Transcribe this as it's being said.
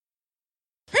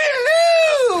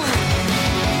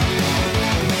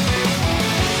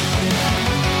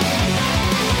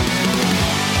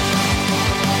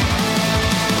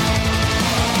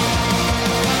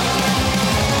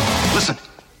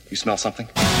smell something?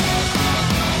 Put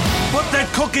that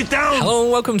cookie down! Hello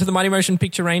and welcome to the Mighty Motion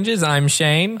Picture Rangers. I'm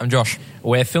Shane. I'm Josh.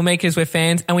 We're filmmakers, we're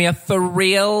fans, and we are for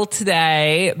real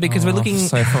today because we're looking...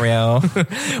 So for real.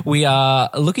 We are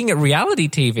looking at reality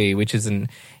TV, which is an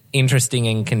interesting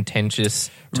and contentious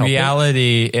topic.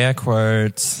 Reality, air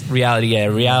quotes. Reality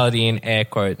in air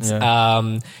quotes.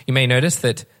 Yeah. You may notice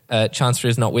that Chancellor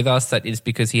is not with us. That is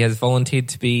because he has volunteered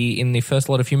to be in the first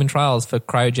lot of human trials for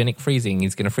cryogenic freezing.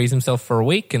 He's going to freeze himself for a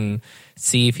week and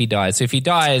see if he dies. So if he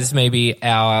dies, maybe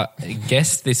our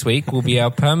guest this week will be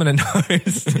our permanent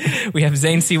host. We have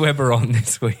Zane C. Weber on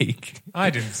this week. I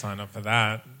didn't sign up for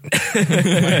that.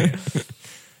 Wait.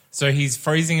 So he's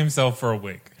freezing himself for a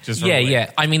week. Just for a week.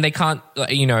 Yeah. I mean, they can't.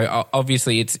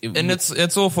 Obviously,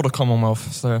 It's all for the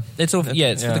Commonwealth. So it's all. Yeah,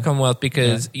 it's for the Commonwealth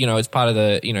because it's part of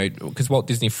the because Walt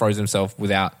Disney froze himself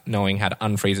without knowing how to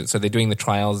unfreeze it. So they're doing the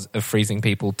trials of freezing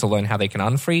people to learn how they can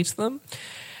unfreeze them.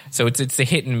 So it's a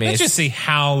hit and miss. Let's just see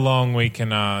how long we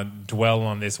can dwell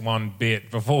on this one bit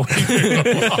before we move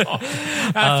along.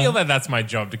 I feel that's my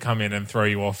job, to come in and throw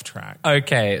you off track.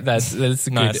 Okay, that's good.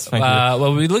 Nice, thank you.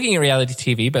 Well, we're looking at reality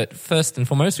TV, but first and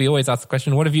foremost, we always ask the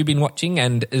question, what have you been watching?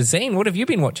 And Zane, what have you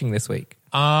been watching this week?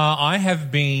 I have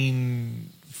been...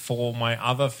 for my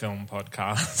other film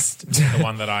podcast, the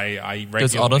one that I regularly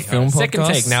There's other film host. Second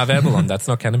Podcast? take, now available on That's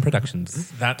Not Canon Productions.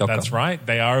 That's right.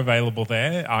 They are available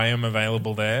there. I am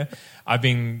available there. I've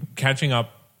been catching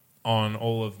up on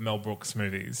all of Mel Brooks'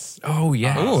 movies. Oh,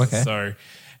 yeah. Oh, okay. So,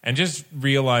 and just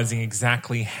realizing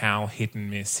exactly how hit and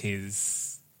miss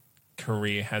his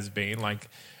career has been. Like,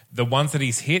 the ones that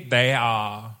he's hit, they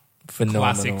are... Phenomenal.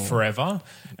 Classic forever,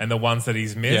 and the ones that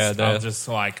he's missed they're- are just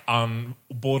like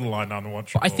borderline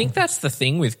unwatchable. I think that's the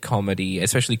thing with comedy,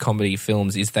 especially comedy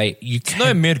films, is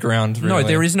no mid ground. Really. No,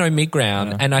 there is no mid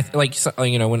ground, and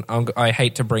when I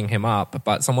hate to bring him up,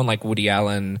 but someone like Woody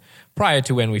Allen, prior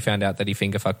to when we found out that he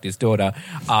finger fucked his daughter,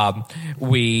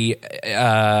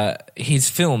 his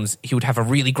films, he would have a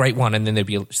really great one, and then there'd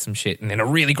be some shit, and then a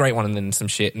really great one, and then some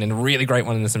shit, and then a really great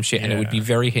one, and then some shit, and it would be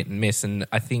very hit and miss. And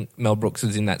I think Mel Brooks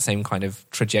was in that same kind of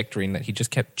trajectory in that he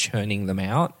just kept churning them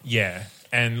out. Yeah,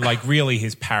 and like really,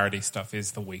 his parody stuff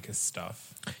is the weakest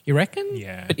stuff. You reckon?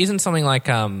 Yeah. But isn't something like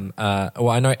I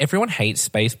know everyone hates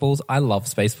Spaceballs. I love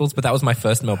Spaceballs, but that was my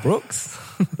first Mel Brooks.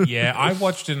 Yeah, I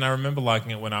watched it and I remember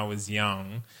liking it when I was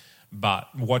young, but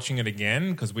watching it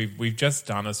again, because we've just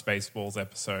done a Spaceballs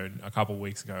episode a couple of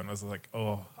weeks ago, and I was like,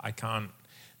 oh, I can't.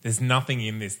 The's nothing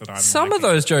in this that I'm. Some liking. of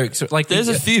those jokes, like There's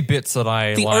a few bits that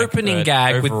I the like, opening but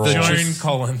gag with the overall- Joan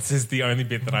Collins is the only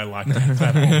bit that I liked in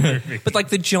that whole movie. but like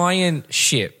the giant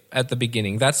ship at the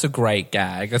beginning, that's a great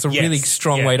gag. That's a Yes, really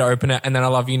strong yeah. way to open it. And then I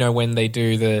love, when they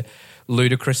do the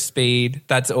ludicrous speed.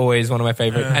 That's always one of my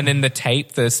favorite. And then the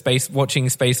tape, watching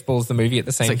Spaceballs the movie at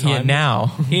the same It's like, time. here now.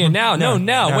 Here now. No,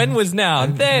 now. When was now?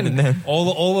 Then.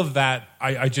 all of that,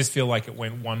 I just feel like it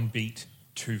went one beat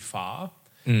too far.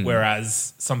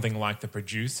 Whereas something like The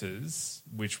Producers,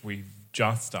 which we've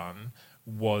just done,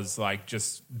 was like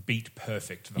just beat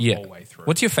perfect the whole way through.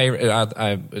 What's your favorite?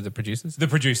 The Producers? The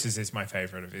Producers is my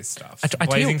favorite of his stuff. I tell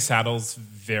you- Blazing Saddles,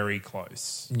 very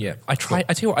close. Yeah. I tell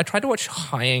you what, I tried to watch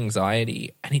High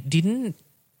Anxiety and it didn't.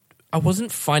 I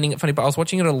wasn't finding it funny, but I was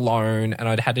watching it alone and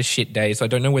I'd had a shit day, so I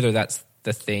don't know whether that's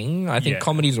the thing. I think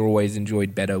comedies are always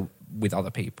enjoyed better with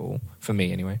other people, for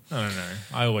me anyway. I don't know.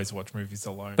 I always watch movies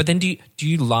alone. But then do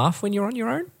you laugh when you're on your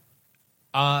own?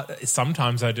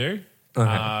 Sometimes I do.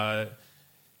 Okay.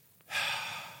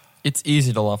 It's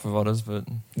easy to laugh with others, but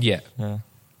Yeah.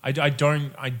 I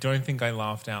don't think I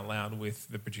laughed out loud with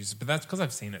The Producers, but that's because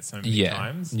I've seen it so many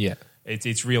times. Yeah.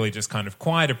 It's really just kind of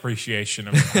quiet appreciation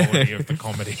of the quality of the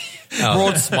comedy.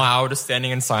 broad smile, just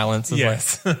standing in silence. It's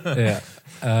Yes.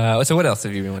 Yeah. So what else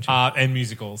have you been watching? And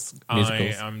musicals.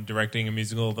 Musicals. I'm directing a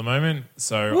musical at the moment,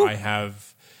 so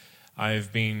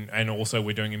I've been, and also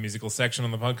we're doing a musical section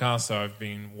on the podcast, so I've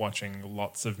been watching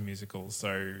lots of musicals.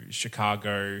 So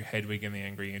Chicago, Hedwig and the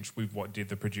Angry Inch, did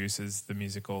The Producers, the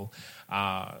musical.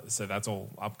 So that's all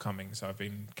upcoming, so I've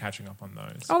been catching up on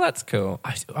those. Oh, that's cool.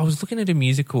 I was looking at a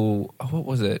musical. Oh, what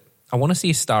was it? I want to see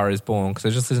A Star Is Born because I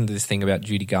just listened to this thing about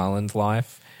Judy Garland's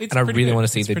life. It's and I pretty really good. want to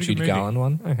see It's the pretty Judy good movie. Garland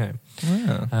one. Okay.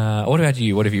 Yeah. What about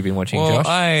you? What have you been watching, Well,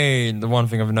 Josh? the one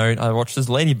thing of note I watched is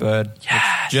Lady Bird.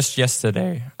 Yes. just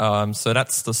yesterday. So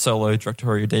that's the solo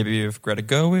directorial debut of Greta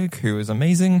Gerwig, who is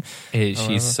amazing.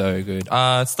 She's so good.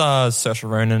 It stars Saoirse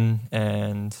Ronan,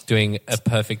 and Doing a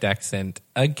perfect accent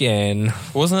again.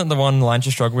 wasn't it the one line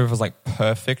she struggled with was like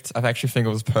perfect? I actually think it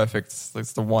was perfect.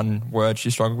 It's the one word she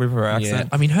struggled with her accent.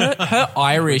 I mean, her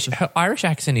Irish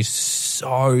accent is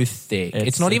so thick.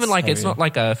 It's not even like, it's heavy. not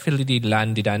like a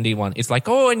fiddly-landy-dandy one. It's like,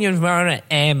 oh, and you're wearing an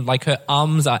M. Like her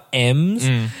ums are M's.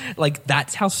 Like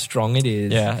that's how strong it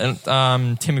is. Yeah,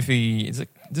 and Timothy, is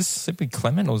this simply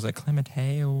Clement or is it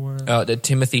Clemente or The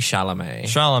Timothy Chalamet.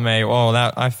 Chalamet? Oh,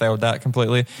 that I failed that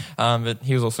completely. But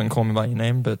he was also in Call Me by Your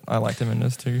Name, but I liked him in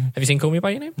this too. Have you seen Call Me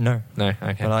by Your Name? No, No.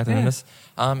 Okay. but I liked him in this.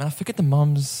 And I forget the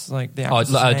mum's like the Oh,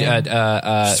 actress's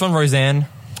name. She's from Roseanne.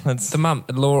 That's the mum,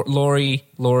 Laurie.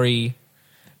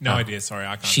 No idea. Sorry,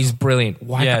 I can't. She's brilliant.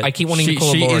 Why? yeah, I keep wanting to call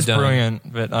her she Laura is Dern.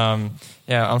 brilliant, but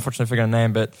yeah, unfortunately, I forgot her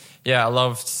name. But yeah, I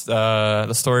loved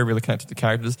the story. Really connected to the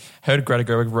characters. Heard Greta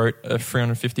Gerwig wrote a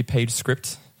 350-page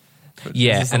script. But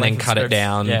Yeah, this is and the then length of cut it script.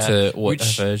 down to what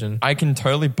Which version. I can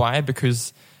totally buy it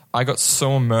because I got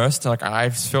so immersed. Like I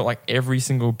felt like every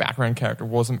single background character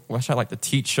wasn't fleshed out. Like the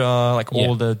teacher, like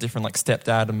all the different like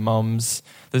stepdad and mums.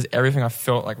 There's everything I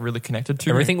felt like really connected to.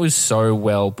 Everything was so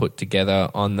well put together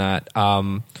on that.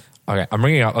 Okay, I'm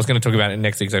bringing up. I was going to talk about it in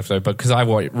next week's episode, but because I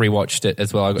rewatched it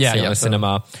as well, I got to see it in the cinema.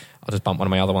 I'll just bump one of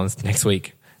my other ones next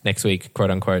week,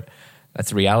 quote unquote.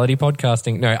 That's reality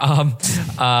podcasting. No,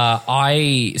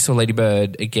 I saw Lady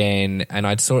Bird again, and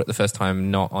I saw it the first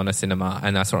time not on a cinema,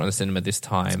 and I saw it on the cinema this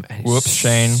time. Whoops,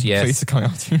 Shane. Yes. Please come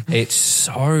out to you. It's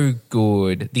so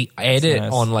good. The edit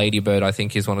nice. on Lady Bird, I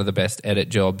think, is one of the best edit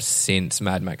jobs since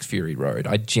Mad Max Fury Road.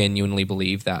 I genuinely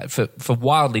believe that for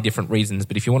wildly different reasons.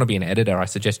 But if you want to be an editor, I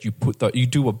suggest you you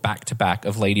do a back-to-back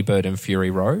of Lady Bird and Fury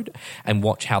Road and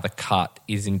watch how the cut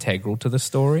is integral to the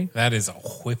story. That is a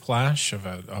whiplash of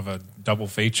a double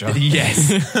feature. Yes,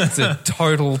 it's a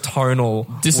total tonal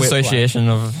Disassociation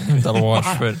of double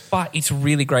watch, but it's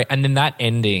really great. And then that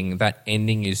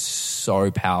ending is so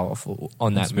powerful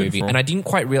on that movie. beautiful. And I didn't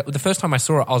quite realize, the first time I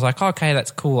saw it, I was like, okay, that's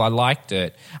cool. I liked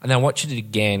it. And then I watched it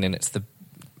again, and it's the,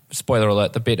 spoiler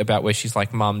alert, the bit about where she's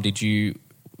like, Mum,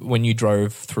 when you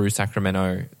drove through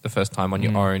Sacramento the first time on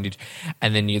your own,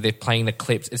 and then they're playing the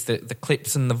clips, it's the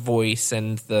clips and the voice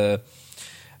and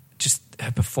just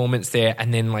her performance there,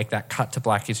 and then like that cut to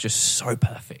black is just so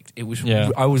perfect. It was,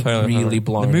 I was totally really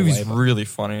blown away. The movie's by it. really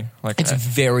funny. Like It's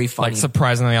very funny. Like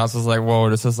surprisingly, I was just like,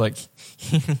 "Whoa!" This is like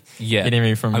hitting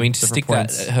me from. I mean, different stick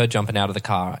points. her jumping out of the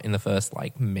car in the first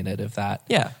like minute of that.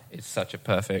 Yeah. It's such a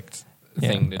perfect Yeah.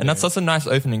 thing to do. And that's such a nice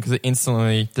opening because it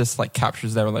instantly just like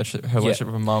captures their relationship, her relationship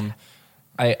with her mum.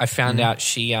 I found out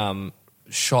she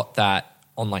shot that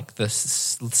on like the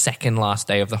second last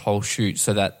day of the whole shoot,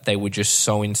 so that they were just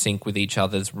so in sync with each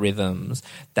other's rhythms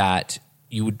that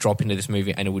you would drop into this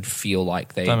movie and it would feel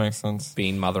like they That makes sense.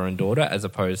 being mother and daughter as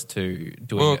opposed to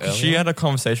doing Well, it earlier. she had a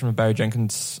conversation with Barry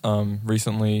Jenkins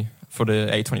recently for the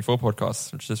A24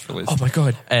 podcast, which just released. Oh my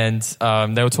God. And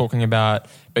they were talking about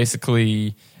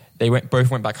basically they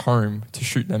both went back home to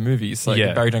shoot their movies. Like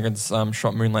Yeah. Barry Jenkins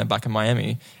shot Moonlight back in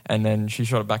Miami, and then she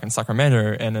shot it back in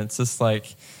Sacramento, and it's just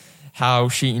like how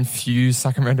she infused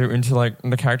Sacramento into like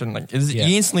the character, and like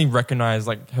you instantly recognize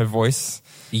like her voice,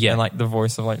 and like the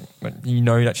voice of like you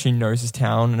know that she knows his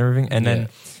town and everything, and then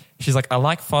she's like, I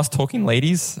like fast talking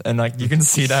ladies, and like you can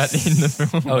see that in the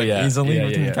film easily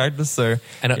within the characters. So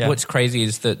what's crazy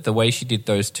is that the way she did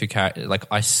those two characters, like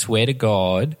I swear to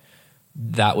God,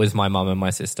 that was my mum and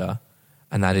my sister.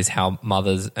 And that is how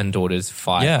mothers and daughters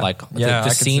fight. Yeah. Like Yeah, I the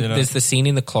can see scene, that. there's the scene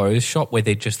in the clothes shop where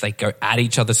they just like go at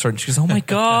each other's throats. She goes, "Oh my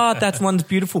God, that one's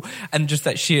beautiful," and just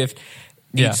that shift.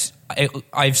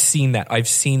 I've seen that,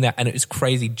 and it was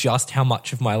crazy just how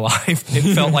much of my life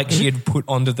it felt like she had put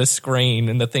onto the screen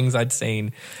and the things I'd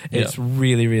seen. It's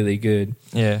really, really good.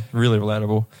 Yeah, really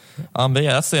relatable. But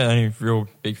yeah, that's the only real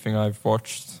big thing I've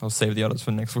watched. I'll save the others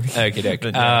for next week. Okey-doke.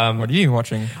 But, yeah, what are you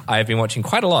watching? I've been watching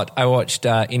quite a lot. I watched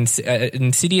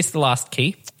Insidious: The Last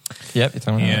Key. Yep, you're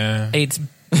talking about It's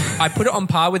I put it on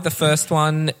par with the first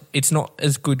one. It's not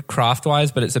as good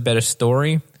craft-wise, but it's a better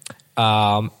story.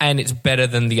 And it's better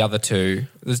than the other two.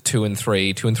 There's 2 and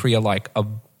 3. 2 and 3 are like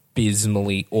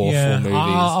abysmally awful movies.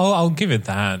 I'll give it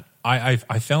that. I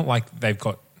felt like they've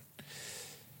got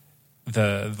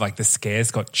the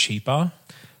scares got cheaper.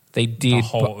 They did.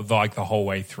 The whole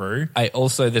way through.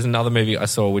 There's another movie I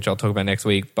saw, which I'll talk about next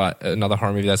week, but another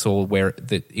horror movie that I saw where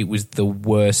it was the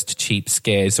worst cheap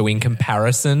scares. So in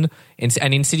comparison,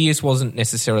 and Insidious wasn't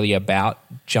necessarily about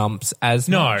jumps as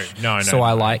much. No. So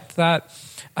I liked that.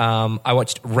 I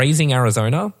watched Raising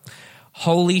Arizona.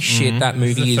 Holy shit, that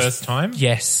movie the is first time?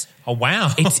 Yes. Oh,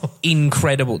 wow. It's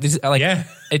incredible. This is like, Yeah.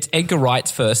 it's Edgar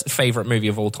Wright's first favorite movie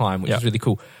of all time, which is really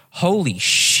cool. Holy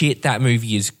shit, that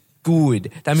movie is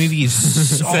good. That movie is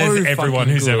so Says everyone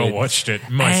fucking who's good. ever watched it,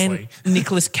 mostly. And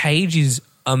Nicolas Cage is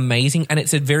amazing, and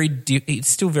it's it's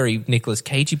still very Nicolas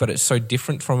Cagey, but it's so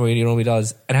different from what he normally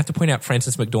does. And I have to point out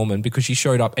Frances McDormand because she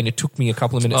showed up, and it took me a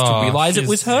couple of minutes to realize it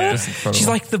was her. She's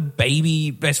like the baby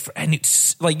best friend, and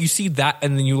it's like you see that,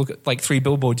 and then you look at like 3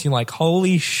 Billboards, you're like,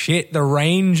 holy shit, the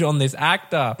range on this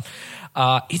actor.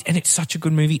 And it's such a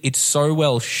good movie. It's so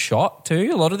well shot too.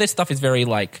 A lot of this stuff is very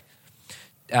like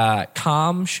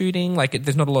calm shooting. Like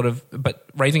there's not a lot of, but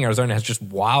Raising Arizona has just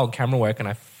wild camera work, and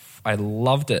I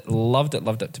loved it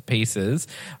to pieces.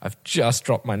 I've just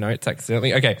dropped my notes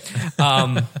accidentally. Okay.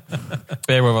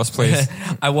 Bear with us, please.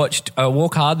 I watched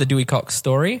Walk Hard, the Dewey Cox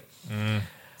story.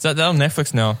 Is that on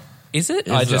Netflix now? Is it?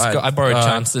 I borrowed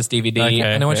Chancellor's DVD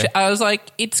and I watched it. I was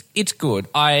like, it's good.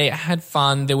 I had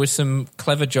fun. There was some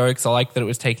clever jokes. I like that it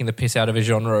was taking the piss out of a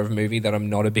genre of movie that I'm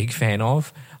not a big fan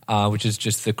of. Which is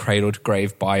just the cradle to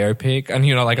grave biopic. And,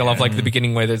 you know, like I love like the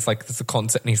beginning where there's a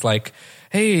concept and he's like,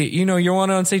 hey, you know, you're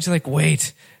on stage. Like,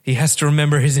 wait, he has to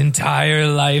remember his entire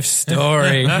life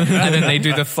story. And then they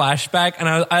do the flashback. And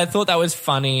I thought that was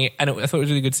funny. And I thought it was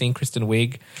really good seeing Kristen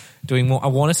Wiig doing more. I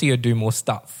want to see her do more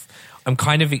stuff. I'm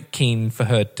kind of keen for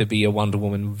her to be a Wonder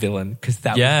Woman villain because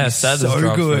that would be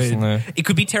so good. Recently. It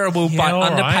could be terrible, but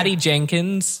under Patty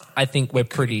Jenkins, I think we're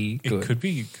pretty good. It could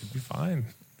be fine.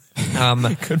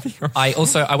 Could be right.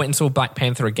 I went and saw Black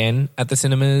Panther again at the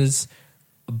cinemas.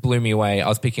 Blew me away. I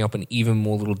was picking up on even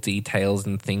more little details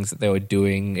and things that they were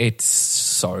doing. It's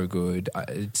so good.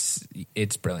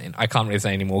 It's brilliant. I can't really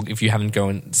say anymore. If you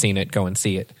haven't seen it, go and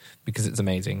see it because it's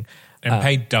amazing. And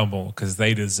pay double because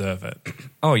they deserve it.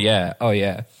 Oh yeah.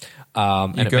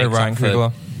 And you go, Ryan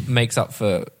Coogler. Makes up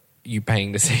for you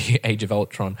paying to see Age of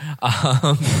Ultron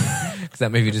because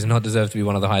that movie does not deserve to be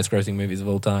one of the highest grossing movies of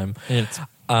all time.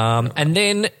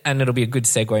 And it'll be a good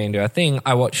segue into our thing,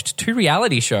 I watched 2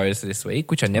 reality shows this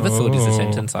week, which I never thought is a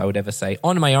sentence I would ever say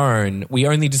on my own. We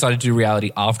only decided to do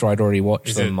reality after I'd already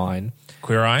watched mine.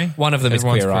 Queer Eye? One of them is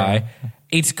Queer Eye.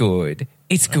 It's good.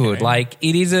 It's good. Okay. Like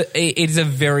it is a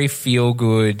very feel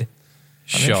good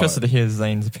show. I'm interested to hear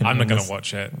Zane's opinion. I'm not going to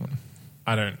watch it.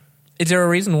 Is there a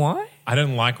reason why? I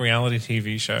don't like reality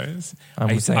TV shows.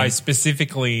 I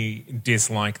specifically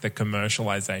dislike the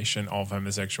commercialization of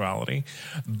homosexuality,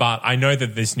 but I know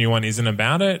that this new one isn't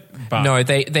about it. But no,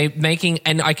 they making,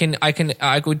 and I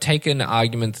could take an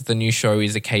argument that the new show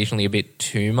is occasionally a bit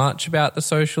too much about the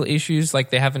social issues. Like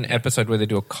they have an episode where they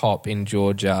do a cop in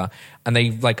Georgia, and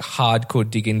they like hardcore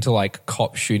dig into like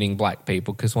cops shooting black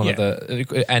people because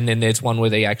and then there's one where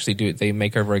they actually they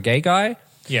make over a gay guy.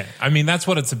 Yeah, I mean, that's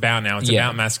what it's about now. It's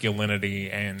about masculinity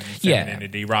and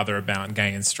femininity rather about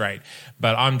gay and straight.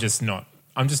 But I'm just not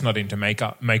into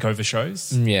makeover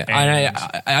shows. Yeah, and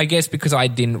I guess because I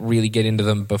didn't really get into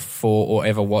them before or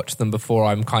ever watch them before,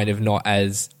 I'm kind of not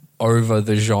as over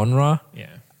the genre.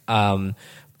 Yeah.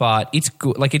 But it's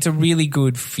good. Like it's a really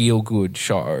good feel-good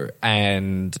show,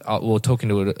 and we'll talk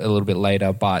into it a little bit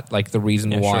later. But like the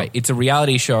reason why it's a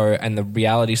reality show, and the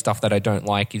reality stuff that I don't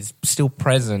like is still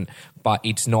present, but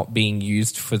it's not being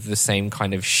used for the same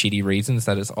kind of shitty reasons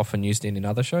that it's often used in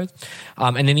other shows.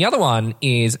 And then the other one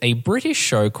is a British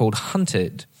show called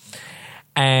Hunted.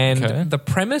 And the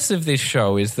premise of this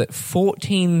show is that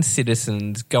 14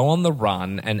 citizens go on the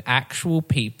run, and actual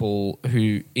people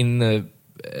who in the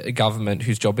government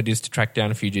whose job it is to track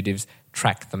down fugitives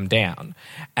track them down,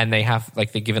 and they have they're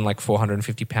given like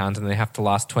 £450 and they have to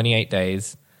last 28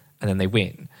 days and then they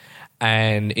win.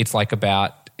 And it's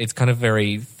it's kind of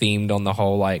very themed on the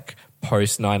whole like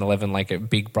post 9/11, like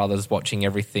Big Brother's watching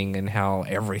everything and how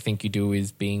everything you do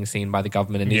is being seen by the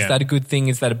government, and is that a good thing,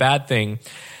 is that a bad thing?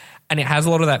 And it has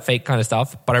a lot of that fake kind of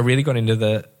stuff, but I really got into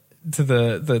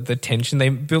the tension. They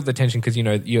built the tension because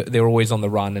they're always on the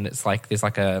run, and it's like there's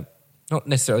like a not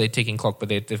necessarily a ticking clock, but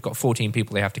they've got 14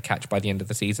 people they have to catch by the end of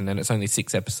the season, and it's only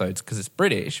 6 episodes because it's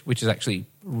British, which is actually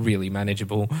really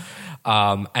manageable.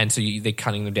 And so they're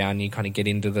cutting them down, and you kind of get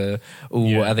into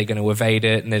are they going to evade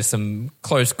it? And there's some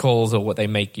close calls, or what they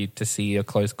make you to see are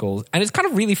close calls. And it's kind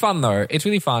of really fun, though. It's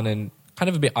really fun and kind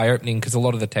of a bit eye-opening because a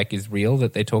lot of the tech is real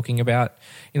that they're talking about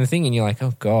in the thing, and you're like,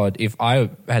 oh, God, if I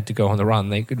had to go on the run,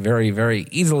 they could very, very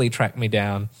easily track me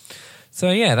down.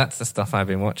 So, yeah, that's the stuff I've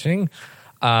been watching.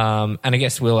 And I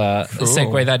guess we'll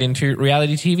segue that into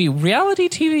reality TV. Reality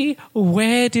TV,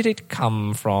 where did it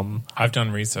come from? I've done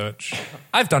research.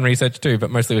 I've done research too, but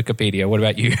mostly Wikipedia. What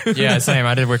about you? Yeah, same.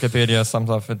 I did Wikipedia. Some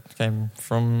stuff it came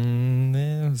from,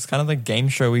 it was kind of like game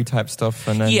showy type stuff.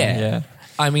 And then,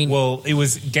 I mean, Well, it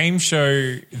was game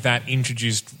show that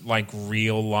introduced like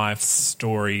real life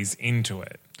stories into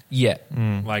it. yeah.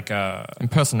 Like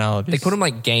And personalities. They call them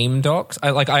like game docs.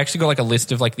 I actually got like a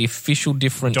list of like the official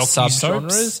different Docu-soaps?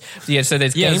 subgenres. Yeah, so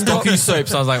there's yeah, game docs.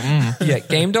 docu-soaps. I was like, Yeah,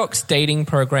 game docs, dating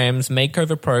programs,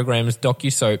 makeover programs,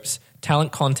 docu-soaps,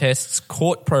 talent contests,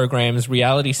 court programs,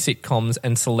 reality sitcoms,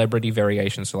 and celebrity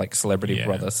variations. So like Celebrity Yeah.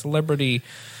 Brother, Celebrity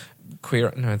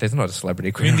Queer. No, there's not a Celebrity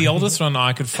I Queer. mean, the oldest one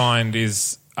I could find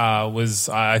was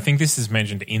I think this is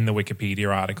mentioned in the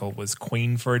Wikipedia article, was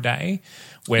Queen for a Day,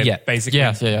 where Yeah. basically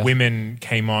Yeah. women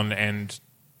came on and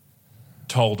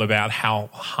told about how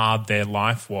hard their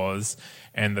life was,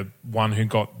 and the one who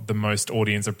got the most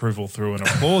audience approval through an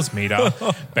applause meter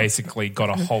basically got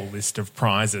a whole list of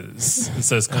prizes.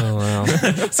 So it's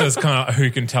kind of who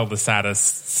can tell the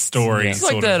saddest story. it's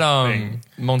sort like of that thing.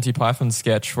 Monty Python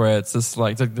sketch where it's just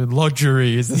like the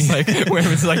luxury is just like where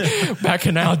it's like back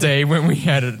in our day when we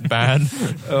had it bad.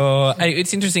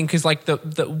 It's interesting because like the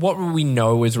what we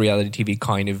know as reality TV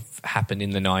kind of happened in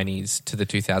the 90s to the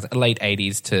 2000s, late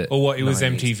 80s to Or what it was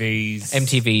 90s. MTV's.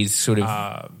 MTV's sort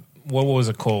of What was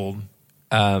it called?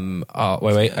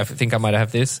 wait, I think I might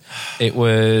have this. It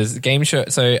was game show.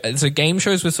 So game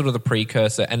shows were sort of the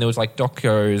precursor, and there was like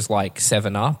docos like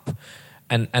 7 Up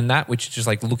and that, which is just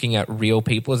like looking at real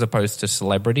people as opposed to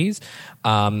celebrities.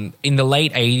 In the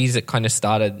late 80s, it kind of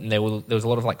started, and there was a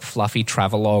lot of like fluffy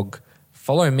travelogue.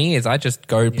 Follow me as I just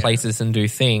go places and do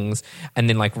things, and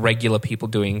then like regular people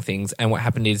doing things. And what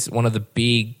happened is one of the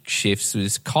big shifts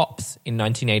was Cops in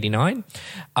 1989.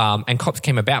 And Cops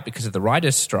came about because of the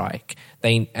writers' strike.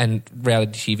 And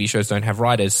reality TV shows don't have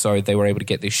writers, so they were able to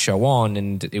get this show on,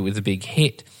 and it was a big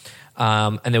hit.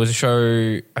 And there was a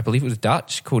show, I believe it was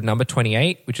Dutch, called Number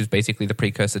 28, which is basically the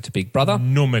precursor to Big Brother.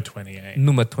 Number 28.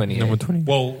 Number 28. Number 20.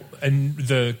 Well, and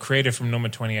the creator from Number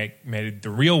 28 made The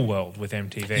Real World with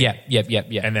MTV. Yeah.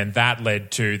 And then that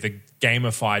led to the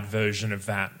gamified version of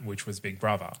that, which was Big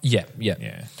Brother. Yeah. Big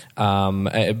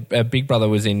Brother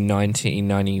was in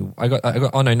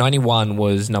 1990. 91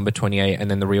 was Number 28,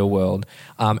 and then The Real World.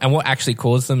 And what actually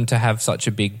caused them to have such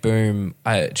a big boom?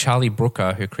 Charlie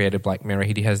Brooker, who created Black Mirror,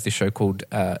 he has this show called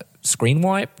Screen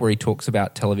Wipe, where he talks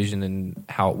about television and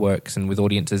how it works and with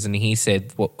audiences. And he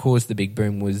said what caused the big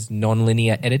boom was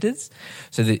non-linear editors,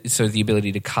 so the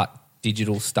ability to cut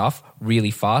digital stuff really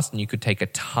fast, and you could take a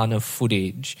ton of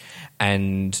footage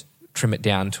and trim it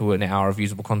down to an hour of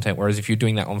usable content. Whereas if you're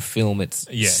doing that on film, it's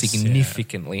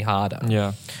significantly harder.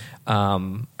 Yeah. I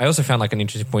also found like an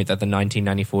interesting point that the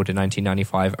 1994 to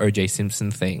 1995 O.J. Simpson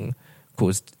thing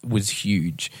was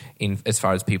huge in as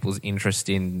far as people's interest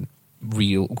in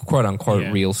real, quote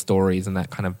unquote, real stories and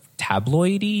that kind of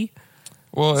tabloidy.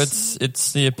 Well,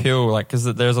 it's the appeal, like, because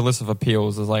there's a list of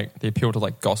appeals. There's like the appeal to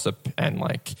like gossip and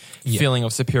like feeling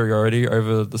of superiority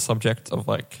over the subject of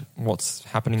like what's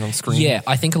happening on screen. Yeah,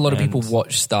 I think a lot of people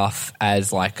watch stuff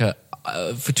as like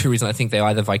for two reasons. I think they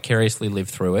either vicariously live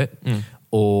through it,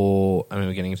 or I mean,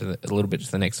 we're getting into a little bit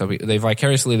to the next topic. They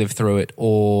vicariously live through it,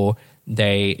 or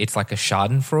it's like a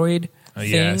Schadenfreude.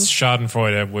 Yes,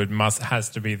 Schadenfreude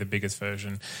has to be the biggest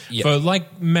version Yep.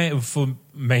 for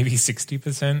maybe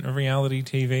 60% of reality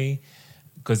TV,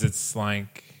 because it's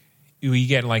like you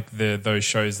get like those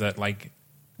shows that like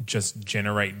just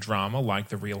generate drama, like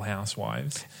the Real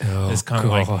Housewives. It's kind of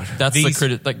like That's these, the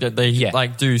critic. Like they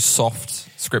like do soft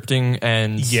scripting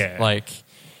and like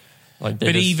they but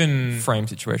just even frame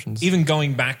situations. Even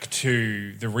going back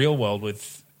to the Real World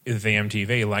with the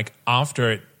MTV, like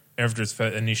after its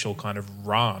initial kind of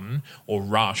run or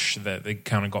rush that they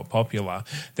kind of got popular,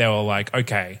 they were like,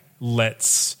 okay,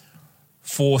 let's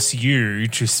force you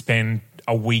to spend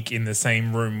a week in the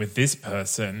same room with this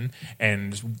person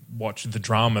and watch the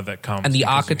drama that comes. And the because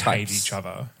you archetypes, hate each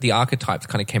other. The archetypes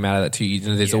kind of came out of that too. You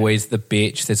know, there's always the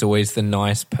bitch, there's always the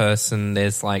nice person,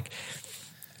 there's like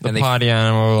the party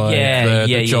animal, like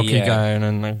the jockey guy,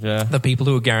 and like the people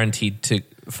who are guaranteed to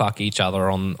fuck each other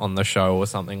on the show or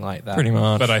something like that. Pretty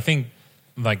much. But I think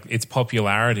like its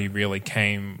popularity really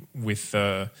came with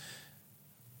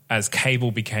as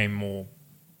cable became more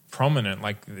prominent,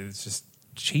 like it's just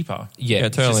cheaper. Yeah,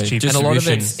 totally. Cheaper. And a lot of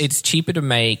it's cheaper to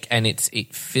make, and it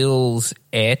fills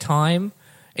airtime.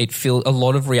 A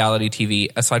lot of reality TV,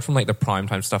 aside from like the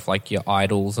primetime stuff like your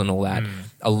Idols and all that,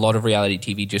 a lot of reality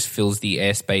TV just fills the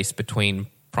airspace between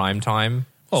primetime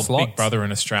slots. Big Brother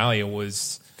in Australia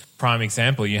was prime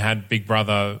example. You had Big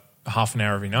Brother half an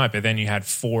hour every night, but then you had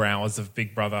 4 hours of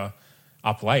Big Brother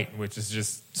up late, which is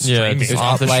just streaming. just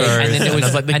after shows. And then there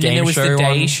was, like the and then game there was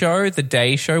show the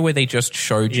day show where they just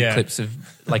showed you clips of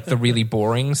like the really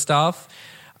boring stuff.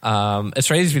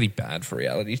 Australia's really bad for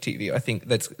reality TV. I think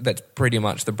that's pretty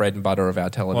much the bread and butter of our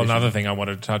television. Well, another thing I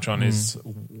wanted to touch on is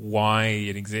why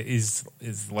it exists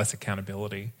is less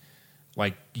accountability.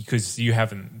 Like, because you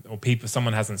haven't, or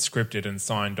someone hasn't scripted and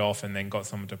signed off and then got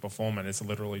someone to perform it. It's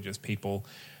literally just people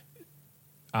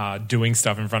doing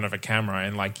stuff in front of a camera.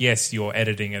 And like, yes, you're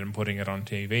editing it and putting it on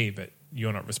TV, but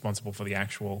you're not responsible for the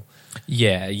actual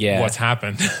what's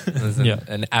happened. There's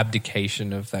an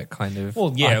abdication of that kind of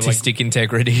like, artistic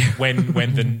integrity.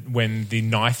 when the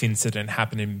knife incident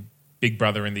happened in Big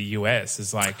Brother in the US,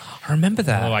 is like, I remember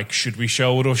that. Like, should we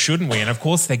show it or shouldn't we? And of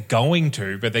course they're going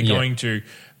to, but they're going to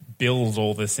build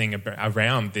all this thing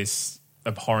around this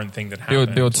abhorrent thing that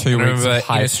happened. Build 2 weeks of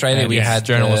hype. In Australia, we had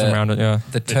journalism around it. Yeah,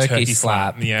 the turkey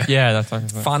slap. Yeah, that's like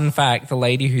fun fact: the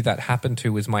lady who that happened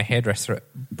to was my hairdresser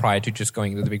prior to just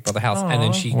going to the Big Brother house, and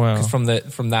then she, cause from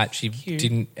that, she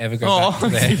didn't ever go back to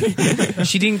there.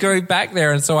 She didn't go back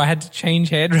there, and so I had to change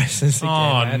hairdressers.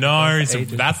 Oh no! So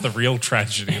that's the real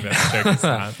tragedy about the turkey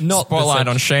slap. Not spotlight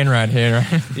on Shane right here.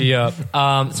 Yeah.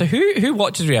 So who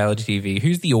watches reality TV?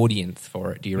 Who's the audience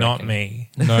for it? Do you reckon? Not me.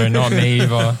 No, not me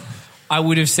either. I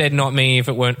would have said not me if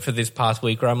it weren't for this past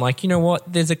week where I'm like, you know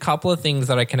what? There's a couple of things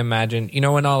that I can imagine. You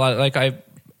know, and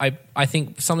I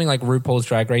think something like RuPaul's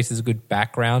Drag Race is a good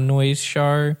background noise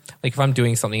show. Like if I'm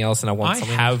doing something else and I want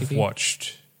something. I have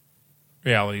watched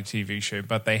reality TV show,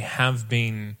 but they have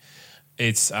been.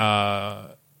 It's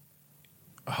what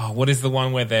is the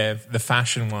one where they're the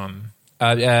fashion one?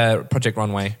 Project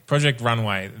Runway. Project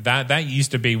Runway. That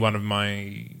used to be one of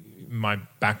my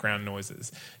background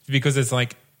noises because it's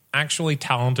like actually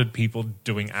talented people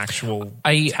doing actual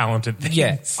talented things.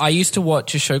 Yeah, I used to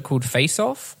watch a show called Face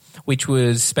Off, which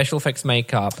was special effects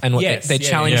makeup, and they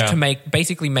challenged to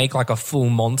make like a full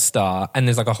monster, and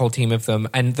there's like a whole team of them.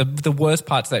 And the worst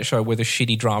parts of that show were the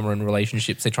shitty drama and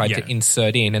relationships they tried to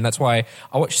insert in, and that's why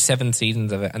I watched 7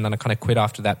 seasons of it, and then I kind of quit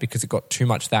after that because it got too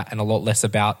much that and a lot less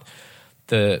about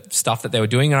the stuff that they were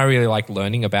doing. And I really like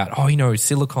learning about,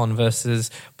 silicone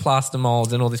versus plaster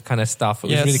molds and all this kind of stuff. It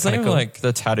was really kind of cool. Like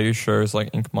the tattoo shows, like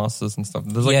Ink Masters and stuff.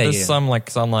 There's some like,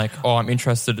 cause I'm like, I'm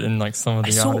interested in like some of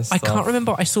the artists. I can't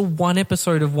remember. I saw one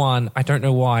episode of one. I don't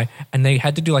know why. And they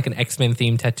had to do like an X-Men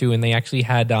themed tattoo, and they actually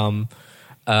had, they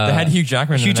had Hugh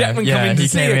Jackman. Come in to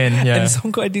see it. Yeah. And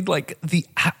some guy did like the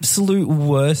absolute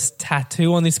worst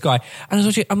tattoo on this guy. And I was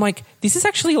watching, I'm like, this is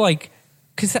actually like,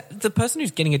 because the person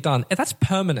who's getting it done, that's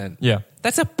permanent. Yeah,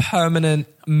 that's a permanent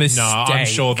mistake. No, I'm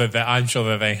sure that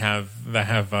they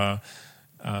have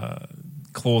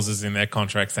clauses in their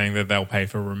contract saying that they'll pay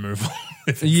for removal.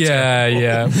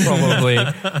 Probably or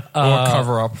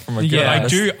cover up from a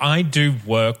good. I do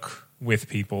work with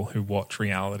people who watch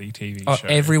reality TV shows.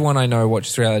 Everyone I know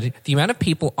watches reality. The amount of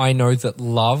people I know that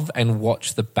love and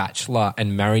watch The Bachelor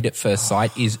and Married at First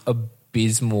Sight is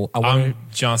abysmal. I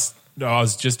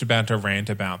was just about to rant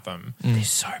about them. They're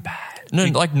so bad. No,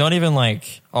 like not even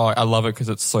like, I love it because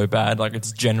it's so bad. Like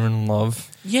it's genuine love.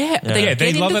 Yeah.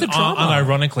 They love it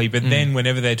unironically, but then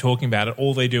whenever they're talking about it,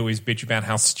 all they do is bitch about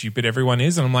how stupid everyone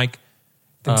is. And I'm like,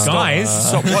 guys,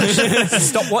 stop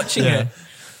watching it.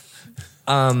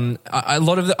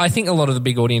 I think a lot of the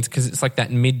big audience, because it's like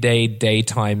that midday,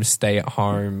 daytime, stay at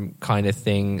home kind of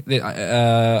thing.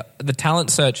 The talent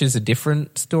search is a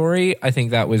different story. I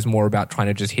think that was more about trying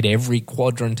to just hit every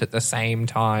quadrant at the same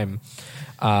time.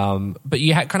 But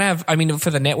you kind of have, I mean, for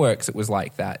the networks, it was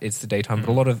like that. It's the daytime. But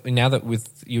a lot of, now that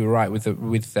you were right, with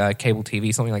cable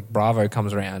TV, something like Bravo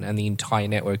comes around and the entire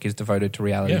network is devoted to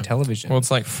reality television. Well,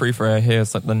 it's like free for air here.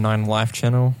 It's like the 9 Life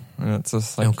channel. And it's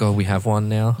just like, oh God, we have one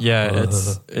now. Yeah,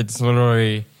 it's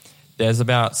literally, there's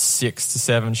about 6 to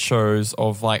 7 shows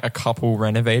of like a couple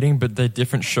renovating, but they're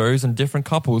different shows and different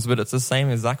couples, but it's the same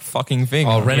exact fucking thing.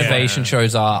 Renovation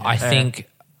shows are, I think,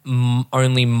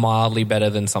 only mildly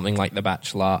better than something like The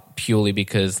Bachelor, purely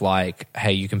because, like,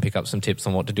 hey, you can pick up some tips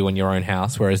on what to do in your own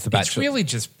house, whereas The Bachelor... It's really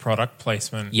just product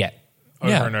placement. Yeah.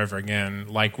 Over and over again,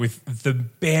 like with the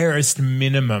barest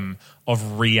minimum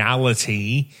of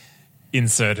reality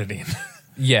inserted in.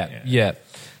 Yeah.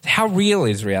 How real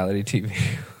is reality TV?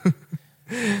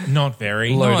 Not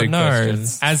very. Loaded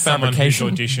questions. As someone who's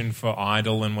auditioned for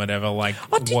Idol and whatever, like...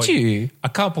 Did you? A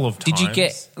couple of times. Did you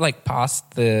get, like,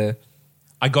 past the...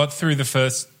 I got through the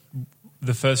first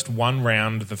one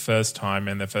round the first time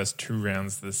and the first 2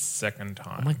 rounds the second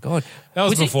time. Oh my God. That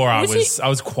was before I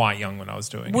was quite young when I was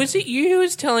doing it. Was it you who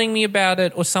was telling me about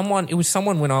it, or someone? It was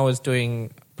someone when I was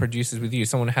doing producers with you.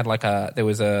 Someone had like there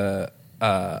was a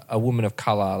a woman of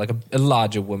color, like a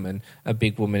larger woman, a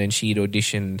big woman, and she'd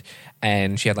auditioned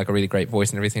and she had like a really great voice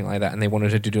and everything like that, and they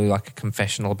wanted her to do like a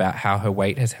confessional about how her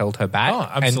weight has held her back. Oh,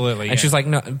 absolutely. And she's like,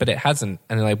 no, but it hasn't.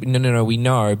 And they're like, no, we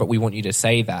know, but we want you to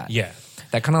say that. Yeah.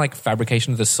 That kind of like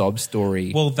fabrication of the sob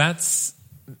story. Well, that's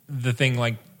the thing.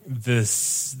 Like the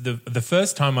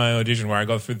first time I auditioned, where I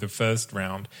got through the first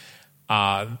round,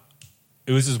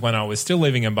 it was just when I was still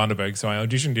living in Bundaberg, so I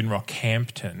auditioned in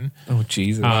Rockhampton. Oh,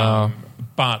 Jesus.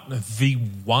 But the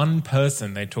one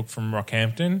person they took from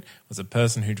Rockhampton was a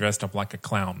person who dressed up like a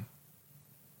clown.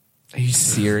 Are you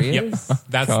serious? Yep.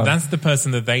 That's the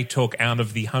person that they took out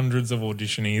of the hundreds of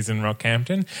auditionees in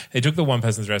Rockhampton. They took the one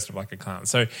person dressed up like a clown.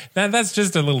 So that's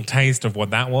just a little taste of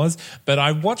what that was. But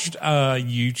I watched a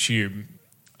YouTube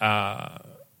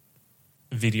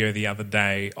video the other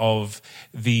day of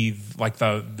the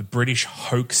British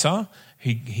hoaxer.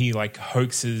 He like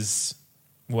hoaxes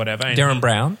whatever. Darren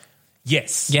Brown?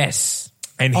 Yes.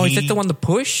 And is that the one, The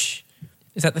Push?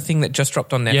 Is that the thing that just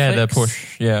dropped on Netflix? Yeah, The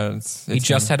Push. Yeah. He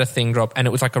just had a thing drop, and it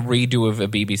was like a redo of a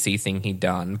BBC thing he'd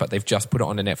done, but they've just put it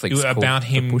onto Netflix. It was about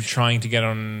him trying to get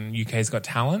on UK's Got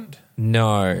Talent?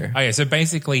 No. Okay, so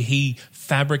basically he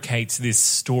fabricates this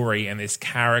story and this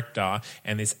character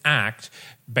and this act,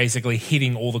 basically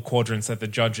hitting all the quadrants that the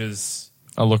judges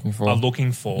are looking for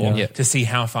to see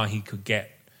how far he could get.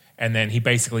 And then he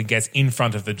basically gets in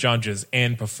front of the judges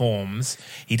and performs.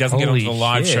 He doesn't get onto the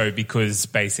live show because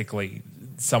basically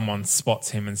someone spots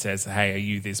him and says, hey, are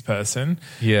you this person?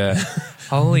 Yeah.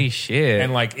 Holy shit.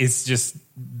 And like, it's just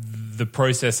the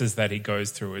processes that he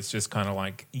goes through. It's just kind of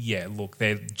like, yeah, look,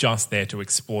 they're just there to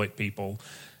exploit people.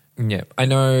 Yeah. I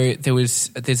know there's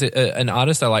an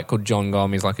artist I like called John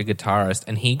Gom. He's like a guitarist,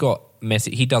 and he got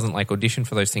he doesn't like audition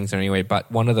for those things anyway,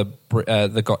 but one of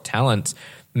the Got Talents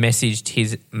messaged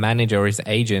his manager or his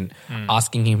agent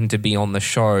asking him to be on the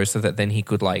show so that then he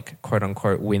could like quote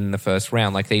unquote win the first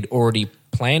round. Like they'd already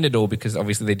planned it all because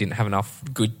obviously they didn't have enough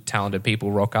good talented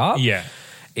people rock up. Yeah.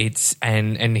 It's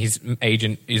and his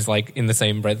agent is like in the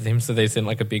same breath as him, so they sent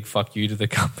like a big fuck you to the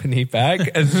company back.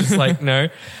 It's just like no.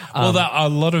 Well, a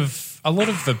lot of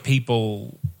the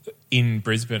people in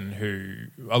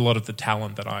Brisbane a lot of the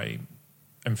talent that I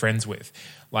am friends with,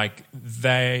 like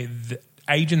the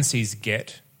agencies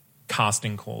get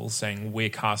casting calls saying we're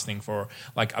casting for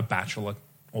like a bachelor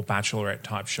or bachelorette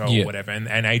type show or whatever,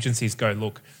 and agencies go,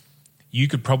 look, you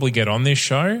could probably get on this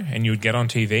show and you would get on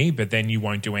TV, but then you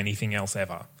won't do anything else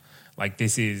ever. Like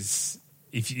this is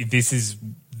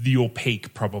your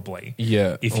peak probably.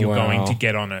 Yeah. If you're going to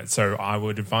get on it. So I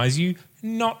would advise you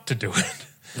not to do it.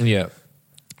 Yeah.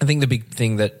 I think the big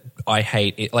thing that I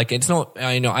hate, it's not,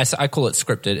 I call it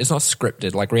scripted. It's not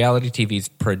scripted. Like reality TV is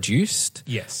produced.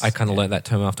 Yes. I kind of learned that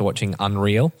term after watching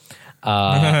Unreal.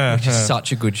 Which is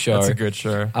such a good show. That's a good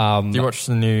show. Do you watch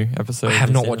the new episode? I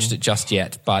have not watched it just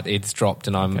yet, but it's dropped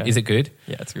and Is it good?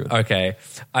 Yeah, it's good. Okay.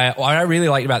 What I really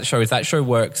like about the show is that show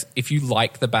works. If you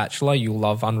like The Bachelor, you'll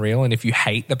love Unreal. And if you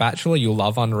hate The Bachelor, you'll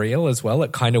love Unreal as well.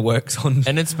 It kind of works on...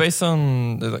 And it's based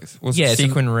on...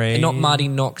 Sequin Ray? Not Marty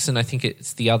Knox, and I think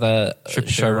it's the other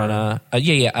showrunner.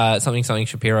 Something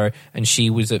Shapiro. And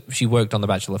she worked on The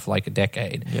Bachelor for like a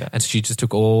decade. Yeah. And so she just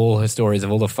took all her stories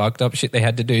of all the fucked up shit they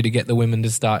had to do to get the women to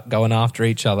start going after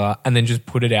each other and then just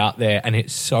put it out there, and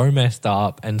it's so messed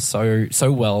up and so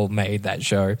well made, that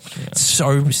show.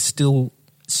 Still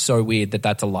so weird that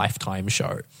that's a Lifetime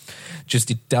show.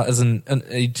 It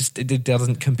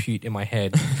doesn't compute in my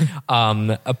head.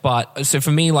 But so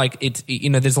for me, like it's,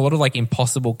 there's a lot of like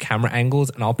impossible camera angles,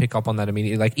 and I'll pick up on that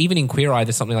immediately. Like even in Queer Eye,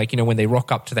 there's something like, when they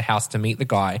rock up to the house to meet the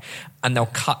guy and they'll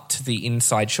cut to the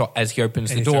inside shot as he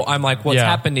opens the door. I'm like, what's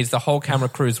happened is the whole camera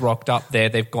crew's rocked up there.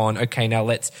 They've gone, okay, now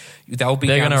they'll be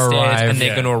downstairs and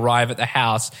they're going to arrive at the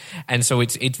house. And so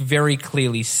it's very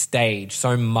clearly staged.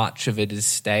 So much of it is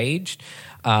staged.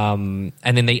 And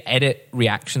then they edit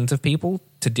reactions of people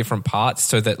to different parts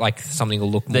so that like something will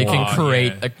look more... They can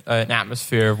create an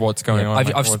atmosphere of what's going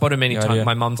on. I've spotted many times.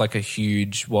 My mum's like a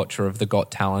huge watcher of the Got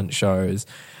Talent shows.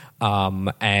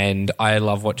 And I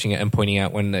love watching it and pointing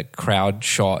out when the crowd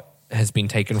shot has been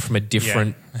taken from a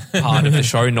different part of the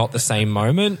show, not the same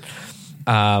moment.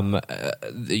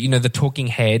 The talking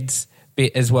heads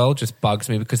bit as well just bugs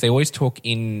me because they always talk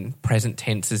in present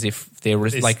tense as if they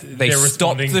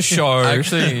stopped the show,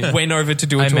 actually went over to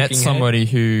do a talking head. I met somebody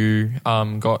who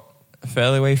got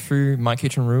fairly way through My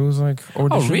Kitchen Rules like auditions.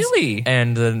 Oh, really?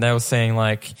 And they were saying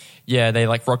like, yeah, they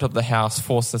like rocked up the house,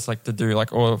 forced us like to do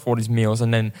like all these meals,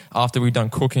 and then after we'd done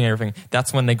cooking and everything,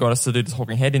 that's when they got us to do the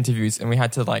talking head interviews, and we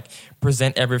had to like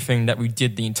present everything that we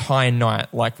did the entire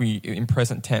night like we in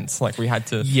present tense, like we had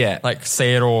to like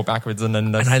say it all backwards, and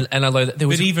then and I love that there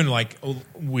was but even like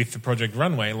with the Project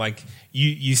Runway, like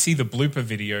you see the blooper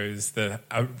videos that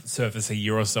surface a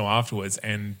year or so afterwards,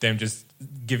 and them just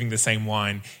giving the same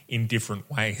line in different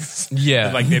ways.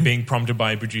 Yeah. Like they're being prompted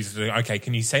by producers to, okay,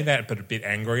 can you say that but a bit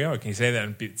angrier, or can you say that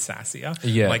a bit sassier?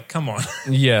 Yeah. Like, come on.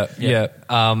 Yeah.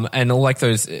 And all like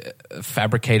those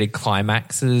fabricated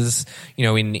climaxes, you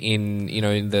know, in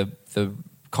the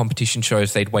competition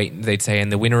shows, they'd say,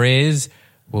 and the winner is,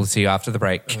 we'll see you after the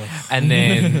break. And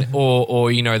then,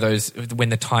 or you know, those, when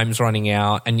the time's running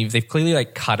out and they've clearly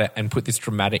like cut it and put this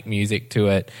dramatic music to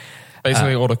it.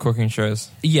 Basically, all the cooking shows.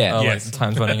 Yeah. Yes. Like the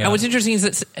time's running out. And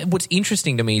what's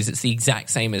interesting to me is it's the exact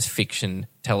same as fiction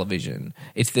television.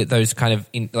 It's that those kind of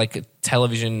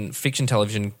fiction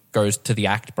television goes to the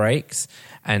act breaks,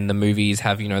 and the movies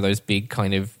have, you know, those big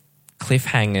kind of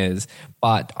cliffhangers.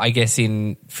 But I guess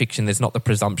in fiction, there's not the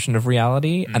presumption of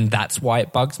reality, and that's why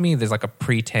it bugs me. There's like a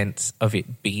pretense of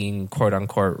it being quote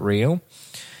unquote real.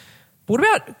 What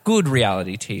about good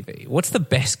reality TV? What's the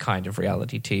best kind of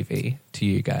reality TV to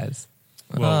you guys?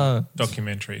 Well,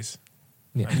 documentaries.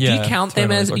 Yeah. Yeah, Do you count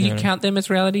them totally as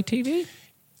reality TV?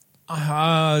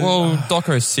 Well,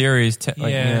 doco series.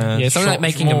 Yeah, something like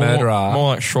Making a Murderer.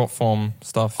 More like short form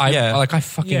stuff. I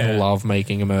fucking Yeah. love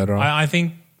Making a Murderer. I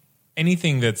think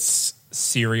anything that's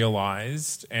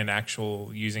serialized and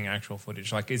using actual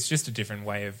footage, like it's just a different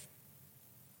way of,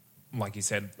 like you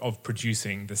said, of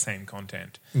producing the same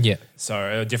content. Yeah.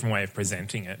 So a different way of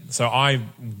presenting it. So I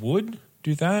would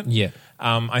do that. Yeah.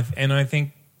 I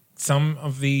think some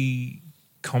of the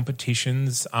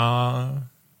competitions are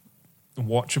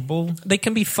watchable. They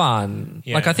can be fun.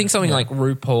 Yeah. Like I think something like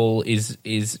RuPaul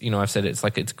is you know, I've said it's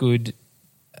like it's good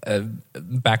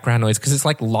background noise because it's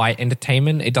like light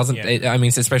entertainment. It doesn't. Yeah. I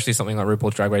mean, especially something like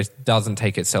RuPaul's Drag Race doesn't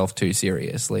take itself too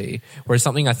seriously. Whereas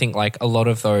something I think like a lot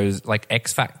of those like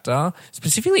X Factor,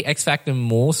 specifically X Factor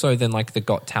more so than like the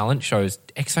Got Talent shows.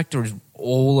 X Factor is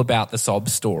all about the sob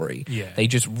story. Yeah. They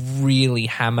just really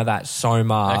hammer that so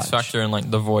much. X Factor and like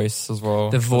The Voice as well.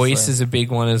 The Voice is a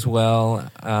big one as well.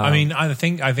 I mean, I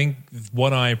think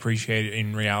what I appreciate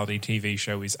in reality TV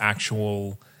show is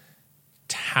actual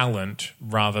talent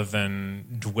rather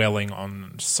than dwelling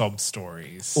on sob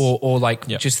stories or like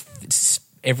just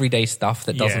everyday stuff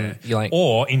that doesn't you like,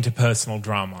 or interpersonal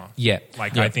drama. Yeah.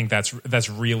 Like I think that's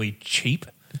really cheap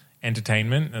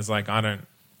entertainment. It's like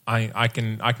I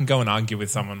can go and argue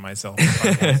with someone myself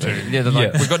if I want to. Yeah,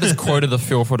 like, we've got this quote of the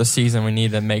feel for the season. We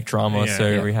need to make drama,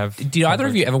 we have. Did either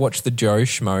of you ever watch the Joe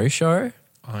Schmo show?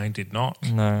 I did not.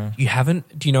 No. You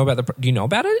haven't? Do you know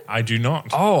about it? I do not.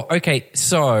 Oh, okay.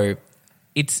 So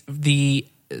it's the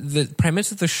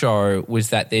premise of the show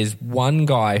was that there's one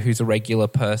guy who's a regular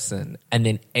person, and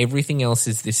then everything else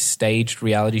is this staged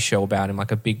reality show about him,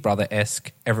 like a Big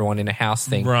Brother-esque everyone in a house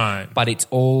thing. Right. But it's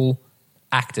all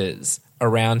actors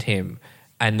around him,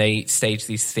 and they stage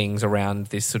these things around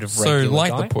this sort of regular So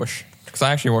like guy. The Push, because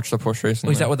I actually watched The Push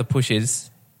recently. Oh, is that what The Push is?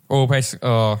 Well,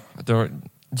 basically,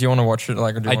 do you want to watch it?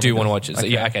 Like, I do want to watch it. So,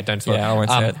 don't spoil it. Yeah, I won't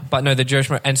say it. But no, the Joe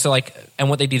Schmo, and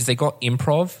what they did is they got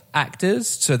improv actors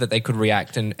so that they could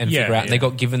react and figure out. And they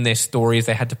got given their stories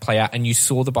they had to play out, and you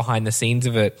saw the behind the scenes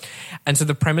of it. And so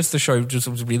the premise of the show just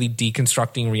was really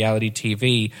deconstructing reality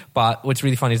TV. But what's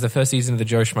really funny is the first season of the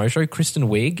Joe Schmo show, Kristen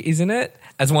Wiig is in it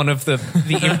as one of the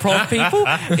improv people.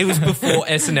 It was before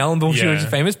SNL and before she was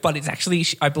famous, but it's actually,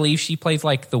 I believe she plays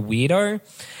like the weirdo.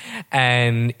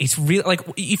 And it's really like,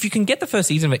 if you can get the first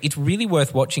season of it, it's really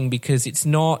worth watching because it's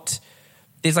not,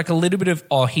 there's like a little bit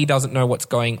of, he doesn't know what's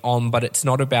going on, but it's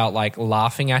not about like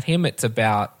laughing at him. It's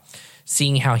about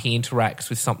seeing how he interacts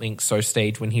with something so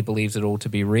staged when he believes it all to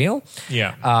be real.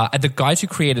 Yeah. And the guys who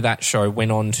created that show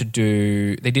went on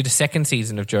to they did a second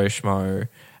season of Joe Schmo,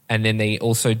 and then they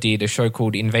also did a show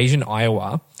called Invasion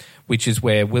Iowa, which is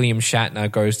where William Shatner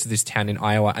goes to this town in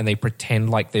Iowa and they pretend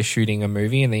like they're shooting a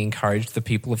movie, and they encourage the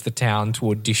people of the town to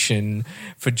audition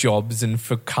for jobs and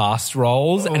for cast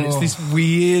roles. And it's this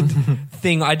weird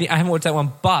thing. I haven't watched that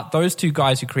one, but those two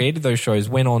guys who created those shows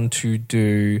went on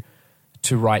to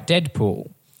write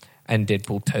Deadpool and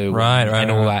Deadpool 2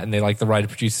 and all that. And they're like the writer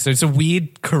producer. So it's a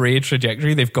weird career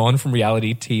trajectory. They've gone from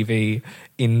reality TV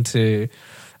into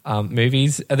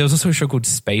movies. There was also a show called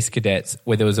Space Cadets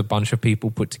where there was a bunch of people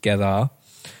put together.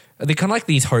 They're kind of like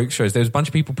these hoax shows. There was a bunch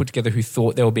of people put together who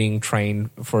thought they were being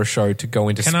trained for a show to go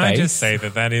into space. Can I just say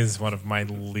that is one of my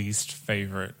least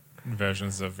favorite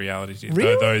versions of reality TV.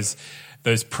 Really?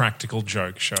 Those practical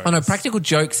joke shows. Oh no, practical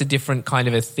jokes are different kind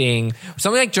of a thing.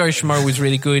 Something like Joe Schmo was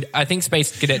really good. I think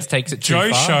Space Cadets takes it too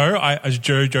far. Joe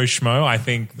Schmo, I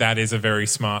think that is a very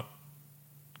smart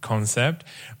concept.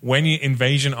 When you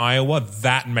Invasion Iowa,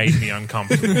 that made me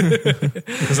uncomfortable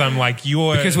because I'm like,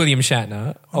 because William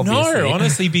Shatner. Obviously. No,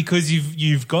 honestly, because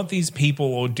you've got these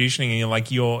people auditioning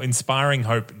and you're inspiring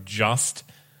hope just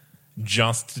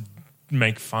to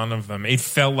make fun of them. It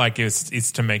felt like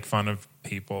it's to make fun of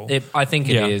people. I think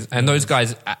it is, and those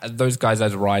guys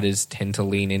as writers tend to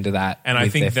lean into that. And I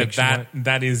think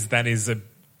that is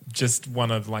just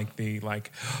one of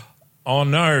oh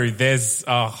no, there's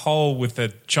a hole with a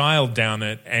child down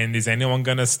it, and is anyone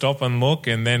going to stop and look?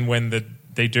 And then when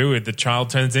they do it, the child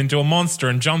turns into a monster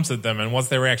and jumps at them, and what's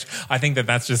their reaction? I think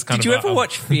that's just kind of. Did you ever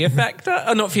watch Fear Factor?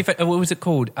 Oh, not Fear Factor. What was it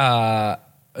called?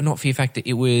 Not Fear Factor.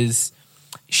 It was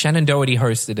Shannon Doherty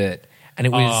hosted it. And it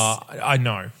was. I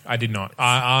did not.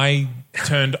 I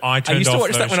turned I used to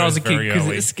watch that when I was a kid because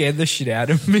it scared the shit out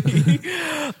of me.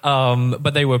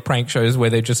 But they were prank shows where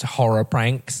they're just horror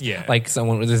pranks. Yeah, like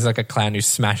there's like a clown who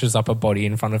smashes up a body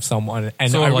in front of someone, and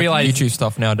so I realized YouTube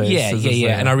stuff nowadays.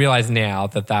 Yeah. And I realized now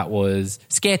that was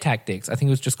Scare Tactics. I think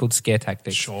it was just called Scare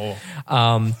Tactics. Sure.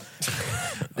 I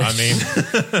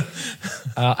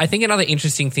think another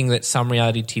interesting thing that some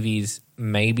reality TVs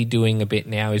may be doing a bit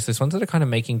now is there's ones that are kind of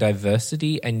making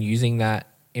diversity and using that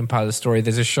in part of the story.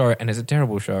 There's a show, and it's a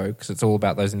terrible show because it's all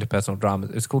about those interpersonal dramas.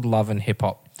 It's called Love and Hip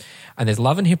Hop. And there's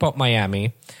Love and Hip Hop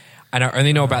Miami. And I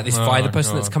only know about this by the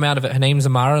person that's come out of it. Her name's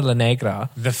Amara La Negra.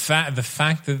 The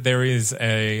fact that there is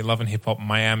a Love and Hip Hop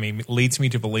Miami leads me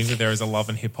to believe that there is a Love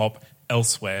and Hip Hop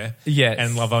elsewhere. Yes.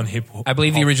 And Love and Hip Hop. I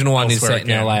believe the original one is set in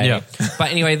LA. Yeah.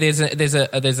 But anyway, there's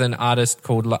an artist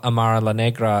called Amara La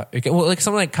Negra.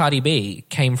 Someone like Cardi B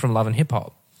came from Love and Hip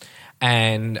Hop.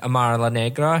 And Amara La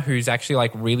Negra, who's actually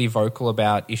really vocal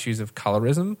about issues of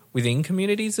colorism within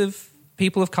communities of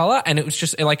people of color, and it was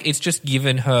just it's just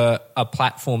given her a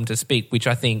platform to speak, which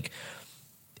I think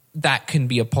that can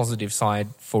be a positive side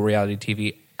for reality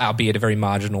TV, albeit a very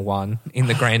marginal one in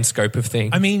the grand scope of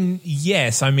things. I mean,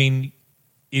 yes. I mean,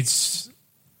 it's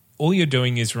all you're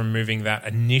doing is removing that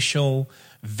initial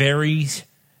very,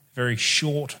 very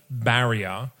short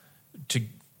barrier to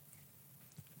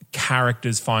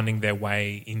characters finding their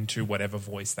way into whatever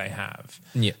voice they have.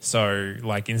 Yeah. So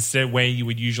instead where you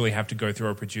would usually have to go through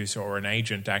a producer or an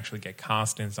agent to actually get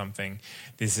cast in something,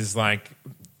 this is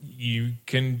you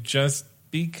can just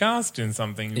be cast in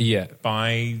something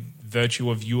by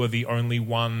virtue of you are the only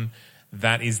one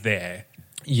that is there.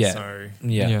 Yeah.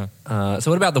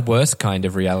 So what about the worst kind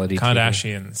of reality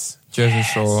Kardashians. TV? Jersey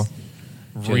Shore.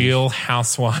 Real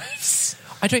Housewives.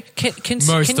 I don't. Can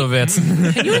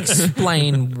you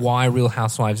explain why Real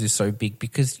Housewives is so big?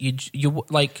 Because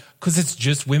because it's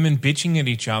just women bitching at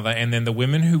each other, and then the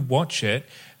women who watch it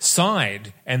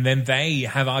side, and then they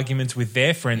have arguments with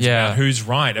their friends about who's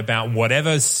right about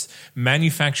whatever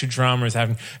manufactured drama is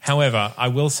happening. However, I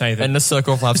will say that, and the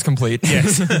circle of life's complete.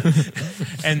 Yes,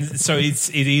 and so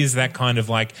it is that kind of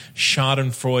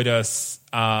Schadenfreude,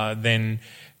 then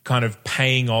kind of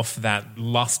paying off that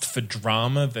lust for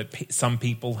drama that some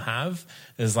people have.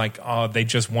 Is they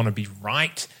just want to be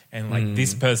right, and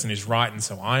this person is right, and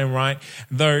so I am right.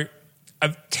 Though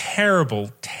a terrible,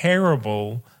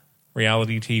 terrible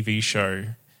reality TV show,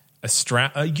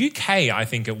 UK, I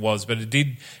think it was, but it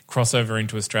did cross over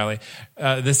into Australia.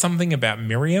 There's something about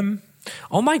Miriam.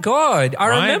 Oh my God, I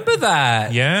remember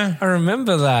that. Yeah. I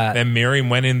remember that. Then Miriam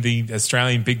went in the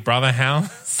Australian Big Brother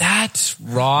house. That's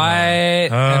right.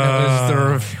 And it was the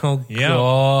reveal.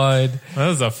 God. That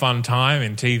was a fun time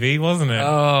in TV, wasn't it?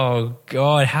 Oh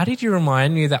God. How did you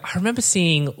remind me of that? I remember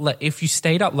seeing, if you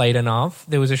stayed up late enough,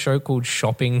 there was a show called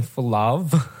Shopping for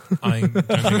Love. I don't think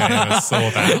I ever saw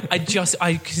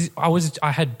that.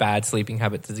 I had bad sleeping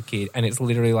habits as a kid, and it's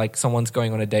literally someone's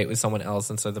going on a date with someone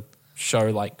else, and so the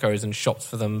show goes and shops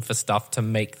for them for stuff to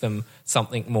make them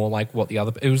something more like what the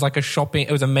other. It was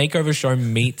it was a makeover show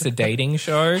meets a dating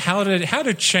show. How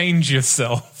to change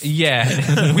yourself?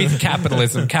 Yeah, with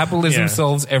capitalism. Capitalism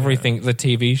solves everything. The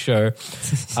TV show,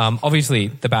 obviously,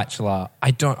 The Bachelor.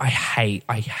 I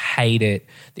hate it.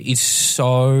 It's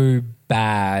so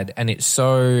bad, and it's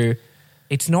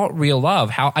not real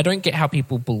love. I don't get how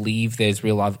people believe there's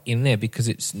real love in there, because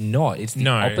it's not. It's the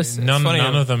opposite.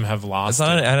 None of them have lasted. It's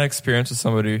not an experience with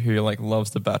somebody who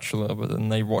loves The Bachelor, but then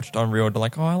they watched Unreal. They're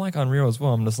like, oh, I like Unreal as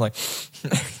well. I'm just like,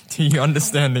 do you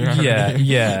understand the irony?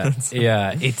 Yeah.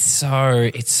 It's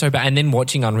so bad. And then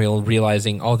watching Unreal,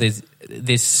 realizing, there's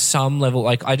there's some level,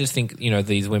 like, I just think,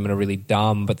 these women are really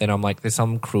dumb, but then I'm like, there's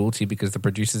some cruelty because the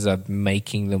producers are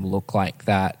making them look like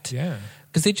that. Yeah.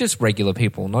 Because they're just regular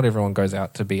people. Not everyone goes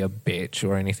out to be a bitch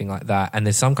or anything like that. And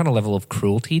there's some kind of level of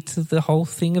cruelty to the whole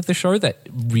thing of the show that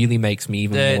really makes me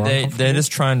even more uncomfortable. They're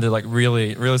just trying to, like,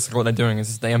 realistically what they're doing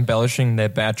is they're embellishing their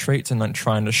bad traits and then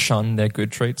trying to shun their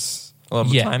good traits a lot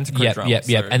of the time to create drama.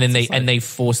 So and then they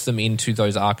force them into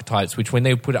those archetypes, which when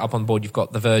they put it up on board, you've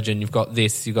got the virgin, you've got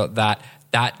this, you've got that.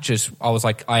 That just, I was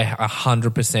like, I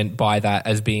 100% buy that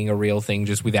as being a real thing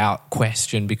just without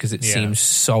question because it seems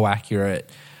so accurate.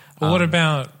 Well, what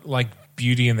about like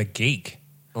Beauty and the Geek?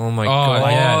 Oh my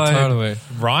God. Yeah, totally.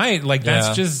 Right? Like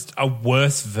that's just a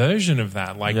worse version of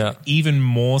that. Like even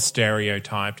more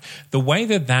stereotyped. The way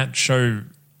that show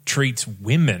treats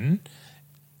women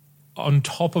on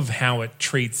top of how it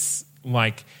treats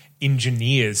like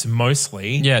engineers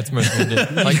mostly. Yeah, it's mostly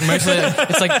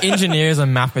it's like engineers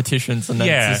and mathematicians, and then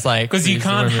it's just like because you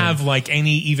can't have like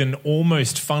any even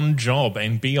almost fun job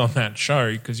and be on that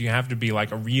show because you have to be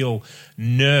like a real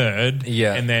nerd.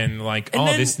 Yeah, and then like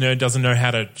this nerd doesn't know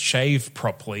how to shave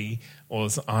properly. Or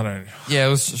I don't know. Yeah, it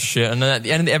was shit. And then at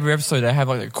the end of every episode, they have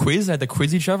like a quiz. They had to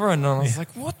quiz each other, and I was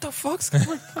like, "What the fuck's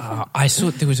going on?" I saw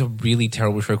there was a really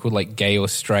terrible show called like Gay or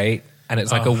Straight. And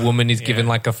it's like a woman is given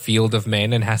like a field of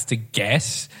men and has to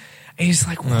guess. And he's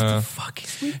like, what the fuck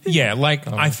is with this? Yeah, like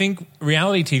I think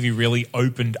reality TV really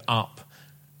opened up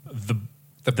the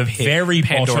very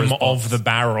Pandora's bottom box of the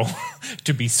barrel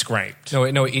to be scraped.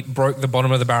 No, it broke the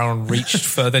bottom of the barrel and reached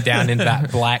further down in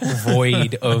that black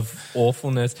void of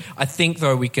awfulness. I think,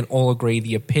 though, we can all agree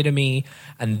the epitome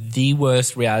and the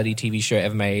worst reality TV show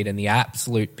ever made and the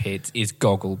absolute pits is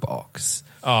Gogglebox.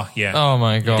 Oh, yeah. Oh,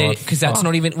 my God. Because that's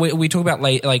not even... We talk about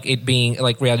like it being...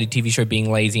 Like reality TV show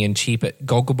being lazy and cheap.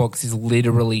 Gogglebox is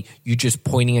literally you just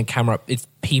pointing a camera up. It's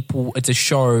people... It's a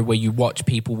show where you watch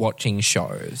people watching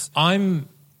shows. I'm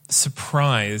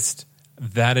surprised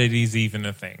that it is even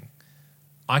a thing.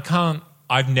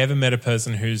 I've never met a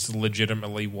person who's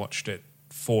legitimately watched it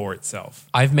for itself.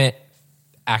 I've met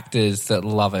actors that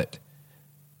love it.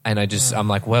 And I'm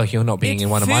like, well, you're not being in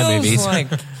one of my movies.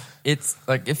 It's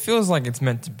like it feels like it's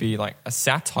meant to be like a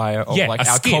satire of like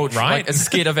our skit, culture, right? like a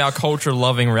skit of our culture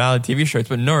loving reality TV shows.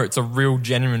 But no, it's a real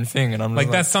genuine thing, and I'm like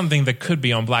that's something that could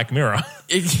be on Black Mirror.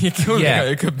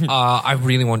 It could be. I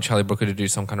really want Charlie Brooker to do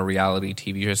some kind of reality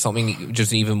TV show, something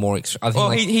just even more. I think well,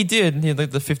 he did. He had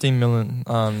like the 15 million.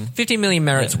 15 million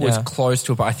merits was close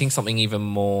to it, but I think something even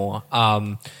more.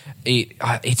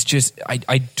 It's just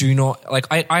I do not like.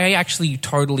 I actually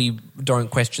totally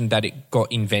don't question that it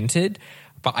got invented.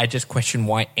 But I just question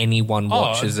why anyone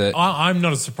watches it. I'm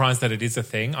not surprised that it is a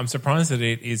thing. I'm surprised that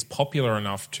it is popular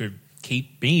enough to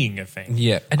keep being a thing.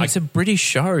 Yeah, and it's a British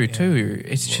show too.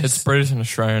 It's British and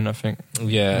Australian, I think.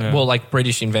 Yeah. Well, like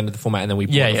British invented the format, and then we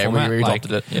bought the format. We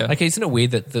adopted it. Yeah. Like, isn't it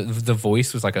weird that the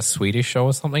Voice was like a Swedish show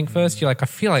or something first? You're like, I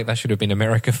feel like that should have been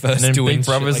America first. And then doing Big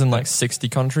Brother's like in that. like 60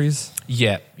 countries.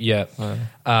 Yeah.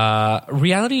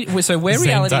 Reality. So where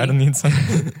reality died on the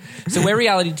inside. So where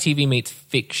reality TV meets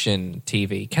fiction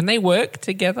TV, can they work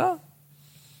together?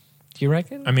 Do you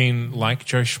reckon? I mean, like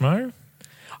Joe Schmo?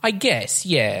 I guess,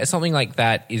 yeah. Something like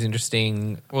that is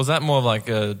interesting. Was that more of like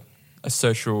a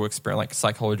social experience, like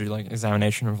psychology, like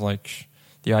examination of like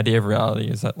the idea of reality?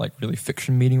 Is that like really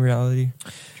fiction meeting reality,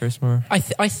 Joe Schmo?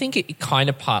 I think it kind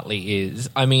of partly is.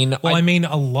 I mean,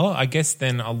 a lot. I guess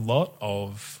then a lot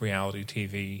of reality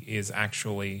TV is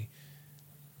actually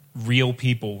real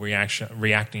people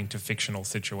reacting to fictional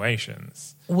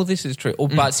situations. Well, this is true.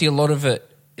 But see, a lot of it,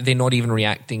 they're not even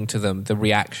reacting to them. The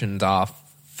reactions are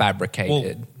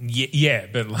fabricated. Well, yeah,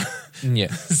 but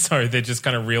yeah. So they're just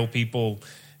kind of real people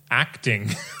acting.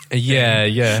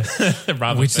 Yeah.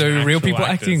 Rather Which than are real actual people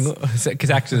actors. acting? Because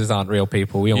actors aren't real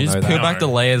people. We all You know just that. peel back the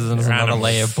layers and there's They're another animals.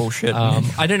 layer of bullshit.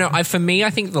 I don't know. For me, I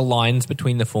think the lines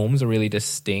between the forms are really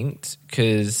distinct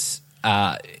because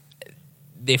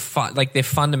they're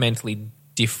fundamentally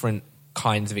different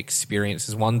kinds of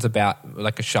experiences. One's about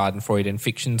like a Schadenfreude, and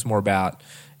fiction's more about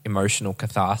emotional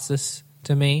catharsis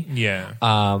to me. Yeah.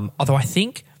 Although I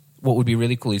think what would be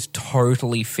really cool is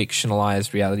totally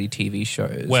fictionalized reality TV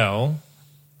shows. Well,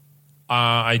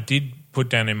 I did put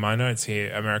down in my notes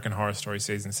here American Horror Story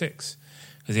Season 6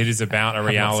 because it is about a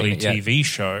reality TV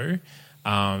show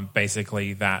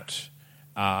basically that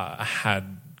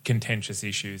had contentious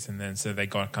issues, and then so they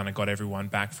got everyone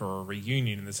back for a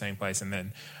reunion in the same place, and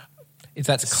then is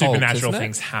that Cult, supernatural isn't it?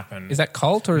 things happen. Is that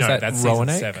Cult or is no, that that's Roanoke?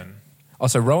 Season 7. Oh,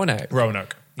 so Roanoke.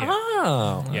 Roanoke. Yeah.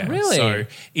 Oh, Yeah. really? So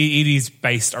it is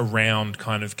based around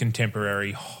kind of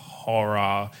contemporary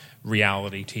horror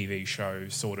reality TV show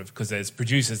sort of, because there's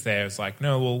producers there. It's like,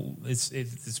 no, well,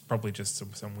 it's probably just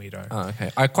some weirdo. Oh,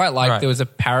 okay. I quite like there was a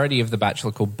parody of The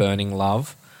Bachelor called Burning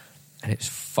Love, and it's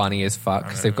funny as fuck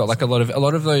because they've got like a lot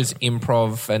of those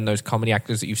improv and those comedy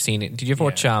actors that you've seen. Did you ever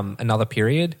watch Another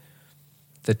Period,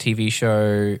 the TV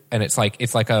show? And it's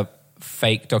like a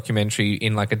fake documentary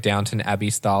in like a Downton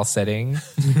Abbey style setting.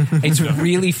 It's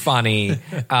really funny.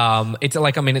 It's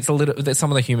like, I mean, it's a little, some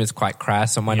of the humor is quite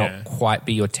crass, so it might not quite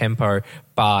be your tempo,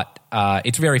 but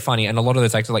it's very funny. And a lot of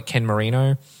those actors like Ken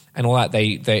Marino and all that,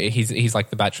 he's like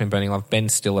The Bachelor and Burning Love. Ben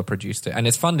Stiller produced it, and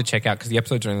it's fun to check out because the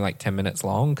episodes are only like 10 minutes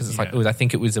long because it's like I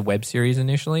think it was a web series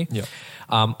initially. Yeah.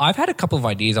 I've had a couple of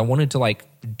ideas. I wanted to like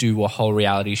do a whole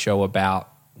reality show about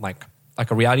like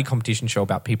a reality competition show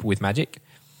about people with magic,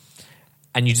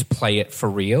 and you just play it for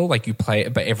real. Like you play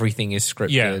it, but everything is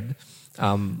scripted.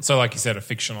 So like you said, a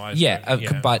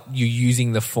fictionalized but you're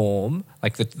using the form,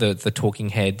 like the talking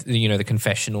head, the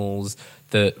confessionals,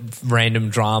 the random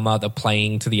drama, the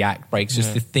playing to the act breaks,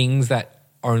 just the things that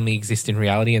only exist in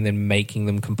reality and then making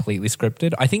them completely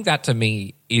scripted. I think that to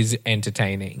me is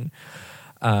entertaining.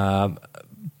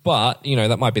 But,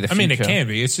 that might be the future. I mean, it can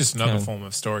be. It's just another form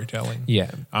of storytelling. Yeah.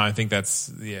 I think that's,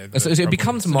 so it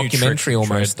becomes a mockumentary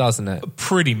almost, doesn't it?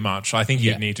 Pretty much. I think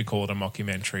you'd need to call it a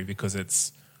mockumentary because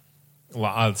it's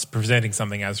presenting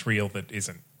something as real that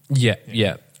isn't. Yeah.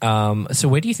 So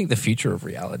where do you think the future of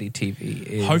reality TV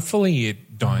is? Hopefully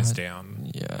it dies down.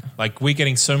 Yeah. Like we're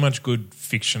getting so much good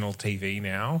fictional TV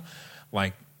now.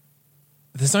 Like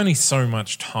there's only so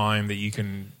much time that you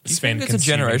can spend. It's a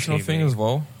generational TV. thing as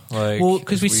well.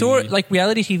 Because we saw it, like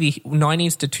reality TV,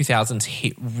 90s to 2000s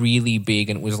hit really big,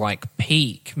 and it was like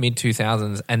peak mid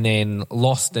 2000s, and then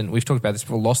Lost, and we've talked about this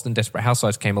before, Lost and Desperate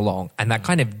Housewives came along, and that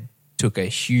kind of took a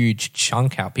huge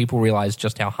chunk out. People realized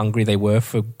just how hungry they were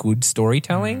for good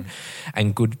storytelling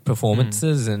and good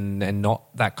performances and not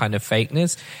that kind of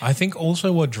fakeness. I think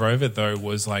also what drove it though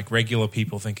was like regular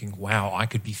people thinking, wow, I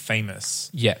could be famous.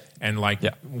 Yeah. And like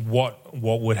what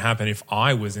would happen if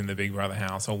I was in the Big Brother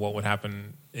house, or what would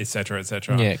happen, et cetera, et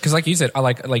cetera. Yeah, because like you said, I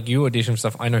like you audition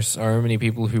stuff. I know so many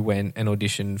people who went and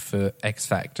auditioned for X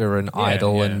Factor and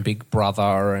Idol and Big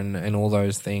Brother and all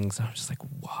those things. I'm just like,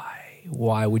 why?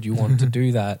 Why would you want to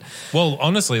do that? Well,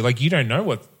 honestly, like you don't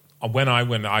know when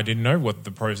I didn't know what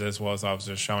the process was. I was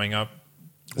just showing up.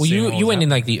 Well, you went in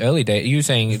like the early days. You were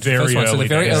saying very first one, so the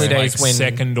very early days like when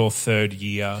second or third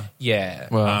year. Yeah.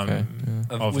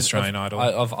 Of Australian Idol.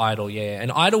 Of Idol, yeah.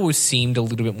 And Idol seemed a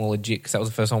little bit more legit because that was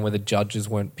the first one where the judges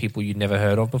weren't people you'd never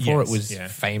heard of before. Yes, it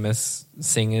was famous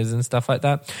singers and stuff like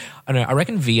that. I don't know. I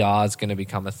reckon VR is going to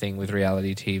become a thing with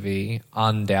reality TV,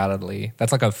 undoubtedly.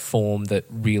 That's like a form that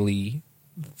really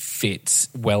fits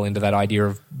well into that idea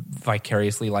of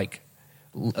vicariously like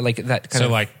that kind of... So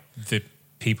like the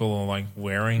people are like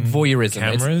wearing voyeurism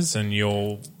cameras and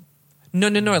you're... No.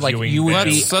 Like you would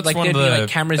be that's like one there'd of be the like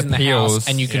cameras in the appeals. house,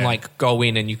 and you can like go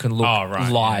in and you can look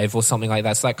live or something like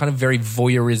that. So that kind of very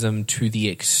voyeurism to the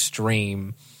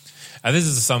extreme. This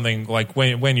is something like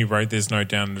when you wrote this note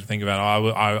down to think about.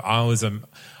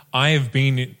 I have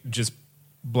been just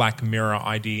Black Mirror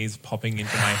ideas popping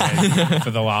into my head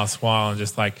for the last while, and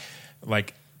just like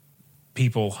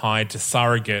people hired to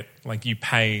surrogate, like you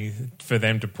pay for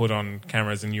them to put on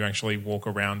cameras and you actually walk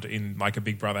around in like a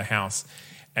Big Brother house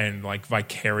and like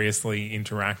vicariously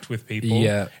interact with people,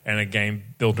 and a game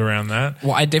built around that.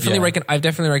 Well, I definitely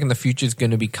reckon the future is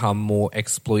going to become more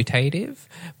exploitative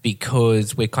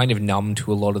because we're kind of numb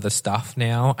to a lot of the stuff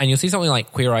now. And you'll see something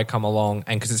like Queer Eye come along,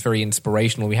 and because it's very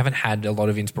inspirational, we haven't had a lot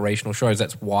of inspirational shows.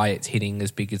 That's why it's hitting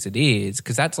as big as it is,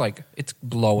 because that's like it's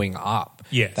blowing up.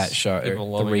 Yes. That show,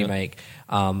 the remake.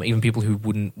 Even people who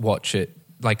wouldn't watch it,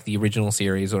 like the original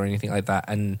series or anything like that.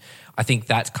 And I think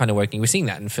that's kind of working. We're seeing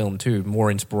that in film too. More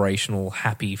inspirational,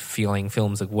 happy feeling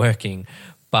films are working.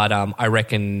 But I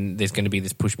reckon there's going to be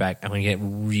this pushback, and we get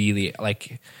really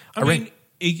like... I mean,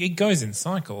 it goes in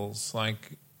cycles.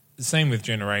 Like the same with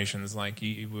generations. Like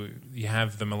you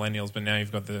have the millennials, but now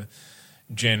you've got the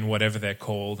Gen whatever they're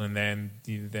called, and then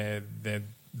they're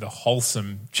the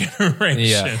wholesome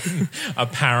generation.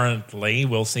 Apparently,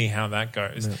 we'll see how that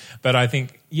goes. Yeah. But I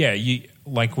think,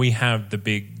 we have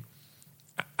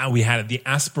we had the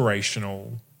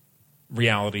aspirational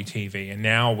reality TV, and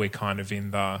now we're kind of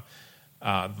in the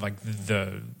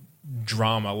the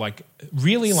drama, like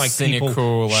really like cynical,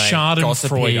 people like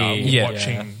Schadenfreude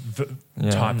watching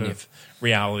the type of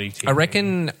reality TV.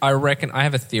 I reckon I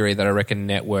have a theory that I reckon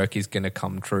network is going to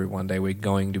come true one day. We're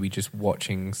going to be just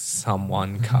watching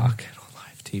someone cuck on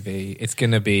live TV. It's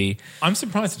going to be... I'm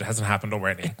surprised it hasn't happened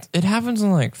already. It happens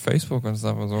on like Facebook and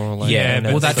stuff as well. Like, Yeah,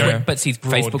 well, that's they what... But see,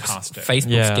 broadcast it. Facebook's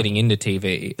Yeah. getting into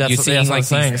TV. That's You're what- seeing that's what like I'm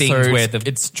saying. these things So where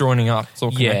it's joining up. It's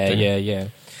all connected. Yeah.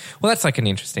 Well, that's like an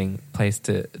interesting place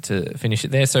to finish it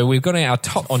there. So we've got our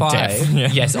top On 5. death. Yeah.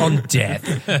 Yes, on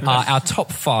death. Our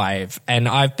top 5. And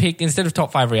I've picked, instead of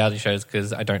top 5 reality shows,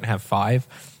 because I don't have 5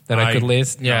 that I could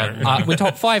list. Yeah. We're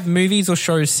top 5 movies or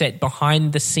shows set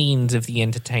behind the scenes of the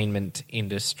entertainment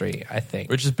industry, I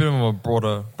think. Which is a bit of a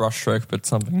broader brushstroke, but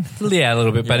something. Yeah, a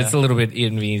little bit, but Yeah. it's a little bit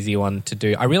an easy one to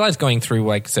do. I realized going through,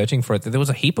 like, searching for it, that there was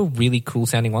a heap of really cool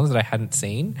sounding ones that I hadn't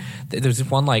seen. There was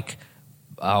one, like,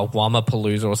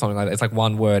 Wamapalooza or something like that. It's like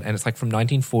one word, and it's like from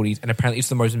 1940s, and apparently it's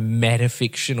the most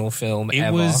metafictional film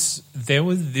ever. There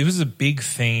was a big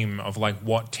theme of like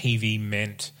what TV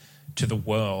meant to the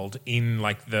world in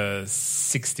like the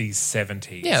 60s,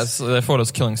 70s. Yeah, so they thought it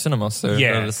was killing cinema. So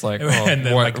they're just like, and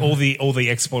then what- like all the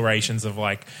explorations of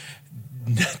like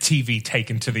TV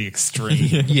taken to the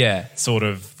extreme. Yeah. Sort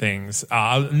of things.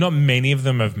 Not many of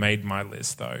them have made my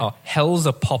list though. Oh, Hell's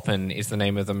a Poppin' is the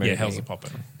name of the movie. Yeah, Hell's a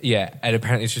Poppin'. Yeah, and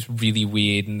apparently it's just really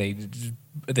weird, and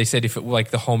they said if it,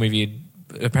 like the whole movie,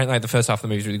 apparently like the first half of the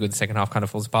movie is really good, the second half kind of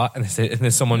falls apart, and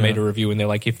then someone made a review and they're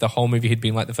like, if the whole movie had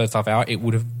been like the first half hour, it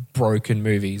would have broken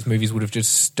movies would have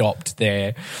just stopped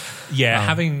there. Yeah,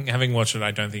 having watched it,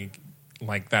 I don't think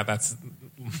like that's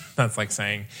like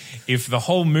saying if the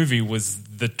whole movie was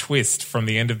the twist from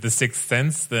the end of The Sixth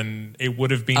Sense, then it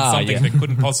would have been something that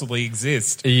couldn't possibly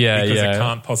exist. Yeah, because yeah. it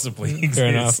can't possibly exist. Fair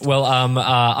enough. Well,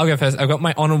 I'll go first. I've got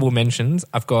my honorable mentions.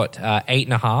 I've got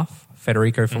 8.5.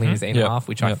 Federico Fellini's 8.5,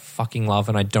 which I fucking love,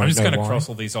 and I don't know I'm just going to why. cross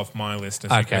all these off my list.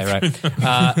 As Okay,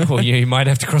 right. Well, you might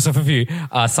have to cross off a few.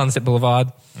 Sunset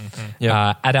Boulevard,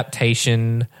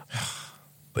 Adaptation.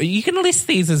 You can list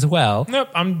these as well. Nope,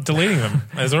 I'm deleting them.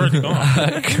 It's already gone.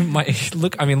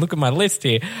 Look at my list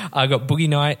here. I got Boogie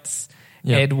Nights,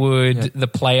 Yep. Ed Wood, Yep. The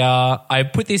Player. I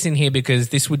put this in here because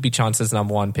this would be Chance's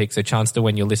number one pick. So Chance,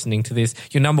 when you're listening to this,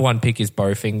 your number one pick is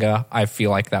Bowfinger. I feel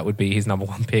like that would be his number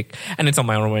one pick, and it's on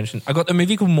my honorable mention. I got a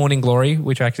movie called Morning Glory,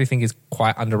 which I actually think is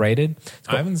quite underrated.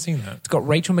 I haven't seen that. It's got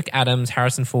Rachel McAdams,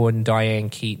 Harrison Ford, and Diane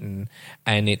Keaton,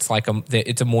 and it's like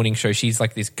it's a morning show. She's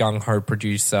like this gung ho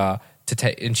producer.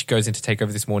 And she goes in to take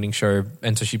over this morning show,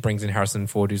 and so she brings in Harrison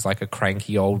Ford, who's like a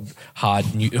cranky old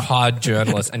hard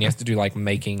journalist, and he has to do like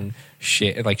making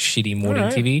shit like shitty morning All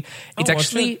right. TV. It's I'll watch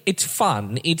actually it's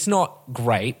fun. It's not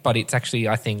great, but it's actually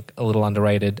I think a little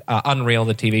underrated. Unreal,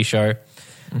 the TV show.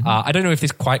 I don't know if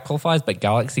this quite qualifies, but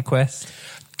Galaxy Quest.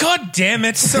 God damn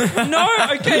it! No,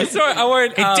 okay, sorry, I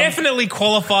won't. It definitely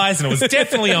qualifies, and it was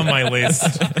definitely on my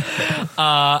list.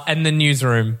 And The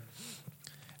Newsroom.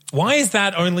 Why is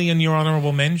that only in your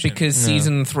honorable mention? Because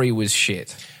season 3 was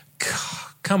shit.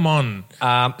 Come on.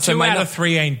 So 2 out of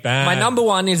 3 ain't bad. My number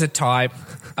one is a type.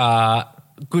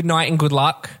 Good Night and Good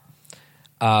Luck,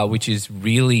 which is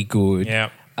really good. Yeah.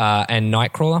 And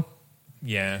Nightcrawler.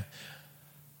 Yeah.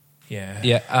 Yeah.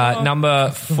 Yeah.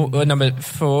 Number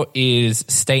 4 is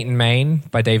State and Maine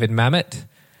by David Mamet.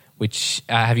 Which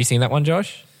have you seen that one,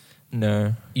 Josh?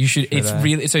 No. You should. Should It's I?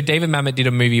 really so. David Mamet did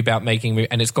a movie about making,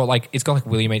 and it's got like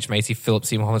William H Macy, Philip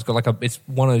Seymour Hoffman. It's got like it's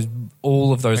one of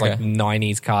all of those like Okay.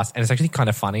 90s cast, and it's actually kind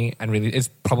of funny and really. It's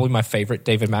probably my favorite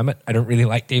David Mamet. I don't really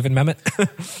like David Mamet,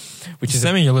 which is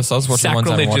Send me your list. I was watching the ones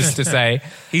I sacrilegious watched. to say.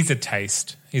 He's a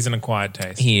taste. He's an acquired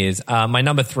taste. He is. My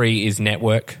number 3 is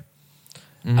Network.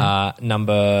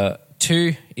 Number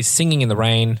 2 is Singing in the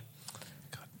Rain.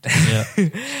 Yeah.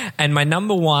 And my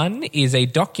number 1 is a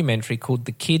documentary called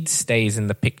The Kid Stays in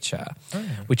the Picture,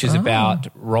 which is about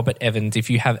Robert Evans. If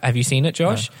you have you seen it,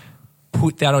 Josh?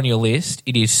 Put that on your list.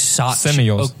 It is such Send me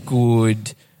yours. a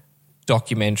good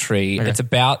documentary. Okay. It's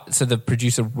about the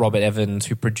producer Robert Evans,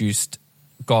 who produced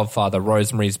Godfather,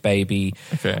 Rosemary's Baby,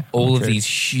 all of these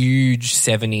huge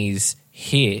 70s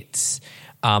hits.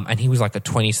 And he was like a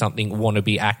 20-something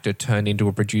wannabe actor turned into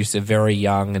a producer very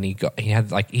young, and he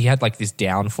had this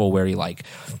downfall where he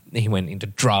went into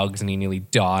drugs and he nearly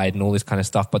died and all this kind of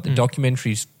stuff. But the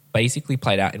documentary's basically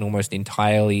played out in almost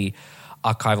entirely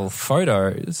archival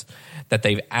photos that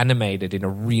they've animated in a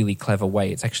really clever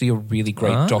way. It's actually a really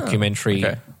great documentary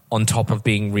on top of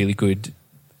being really good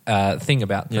thing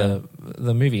about the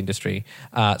movie industry.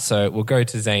 So we'll go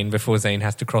to Zane before Zane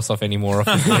has to cross off any more off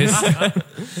his list.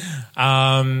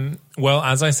 Well,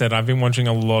 as I said, I've been watching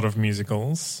a lot of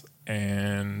musicals,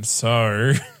 and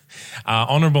so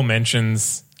honorable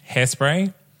mentions: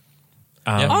 Hairspray.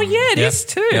 Oh yeah, it is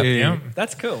too. Yep.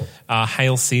 That's cool.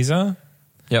 Hail Caesar.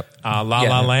 Yep. La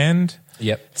La Land.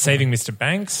 Yep. Saving Mr.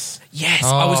 Banks. Yes,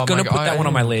 I was Oh going my to put God, that one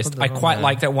on my I list. put I that on quite there.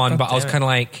 like that one, but I was damn it. kind of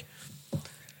like,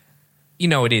 You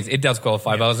know it is. It does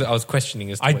qualify, but I was questioning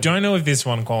as to I whether- don't know if this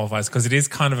one qualifies because it is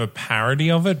kind of a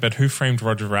parody of it, but Who Framed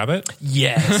Roger Rabbit?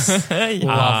 Yes.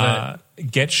 Love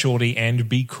it. Get Shorty and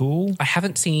Be Cool. I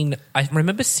haven't seen... I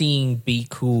remember seeing Be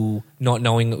Cool, not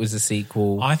knowing it was a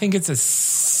sequel. I think it's a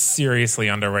seriously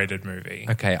underrated movie.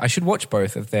 Okay, I should watch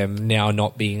both of them now,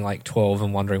 not being like 12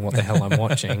 and wondering what the hell I'm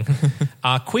watching.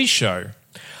 Quiz Show.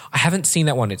 I haven't seen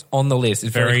that one. It's on the list.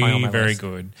 It's very high on my very list.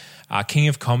 good. King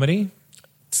of Comedy.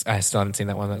 I still haven't seen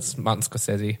that one. That's Martin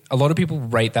Scorsese. A lot of people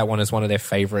rate that one as one of their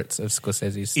favorites of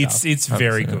Scorsese's stuff. It's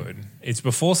very good. It's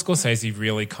before Scorsese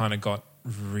really kind of got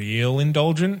real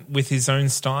indulgent with his own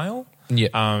style. Yeah.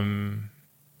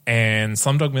 And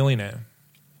Slumdog Millionaire.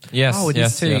 Yes. Oh, it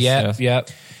yes, is too. yes, Yeah, yes. yeah.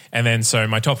 And then, so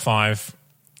my top 5.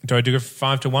 Do I do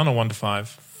 5 to 1 or 1 to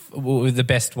 5? Well, the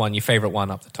best one, your favorite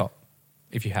one up the top,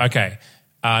 if you have. Okay.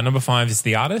 Number 5 is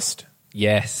The Artist.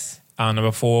 Yes.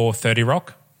 Number 4, 30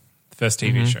 Rock. First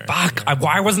TV show. Fuck.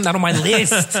 Why wasn't that on my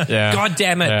list? Yeah. God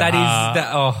damn it. Yeah. That is... that,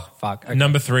 oh, fuck. Okay.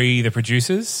 Number 3, The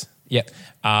Producers. Yep.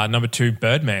 Number 2,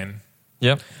 Birdman.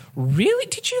 Yep. Really?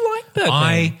 Did you like Birdman?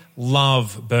 I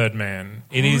love Birdman.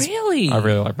 It is Really? I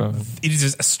really like Birdman. It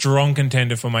is a strong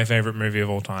contender for my favorite movie of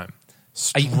all time.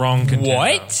 Strong contender.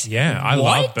 What? Yeah, I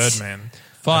love What? Birdman.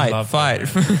 Fight.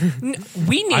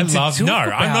 We need I to love. talk No,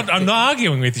 about I'm not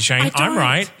arguing with you, Shane. I I'm don't.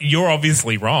 right. You're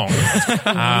obviously wrong.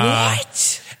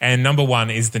 What? And number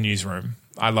 1 is The Newsroom.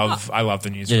 I love The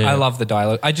Newsroom. Yeah. I love the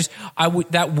dialogue.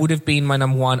 That would have been my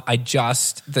number one.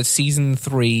 The season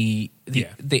 3,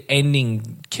 the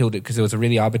ending killed it because there was a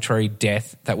really arbitrary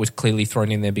death that was clearly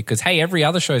thrown in there because, hey, every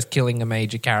other show is killing a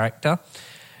major character.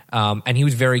 And he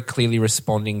was very clearly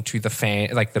responding to the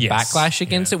fan, like the Yes. backlash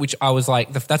against Yeah. it, which I was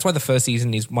like, that's why the first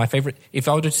season is my favorite. If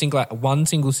I were to single out one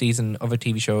single season of a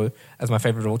TV show as my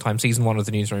favorite of all time, season 1 of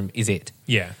The Newsroom is it.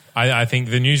 Yeah, I think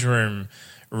The Newsroom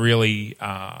really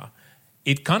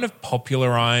it kind of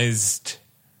popularized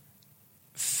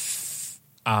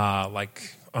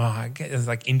I guess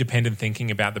like independent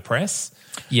thinking about the press.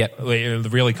 Yep.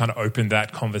 It really kind of opened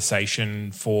that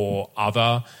conversation for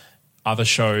other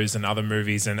shows and other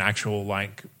movies and actual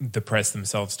like the press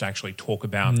themselves to actually talk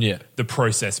about the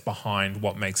process behind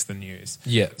what makes the news.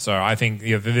 Yeah. So I think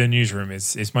the Newsroom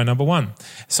is my number 1.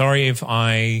 Sorry if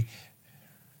I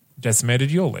decimated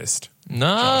your list.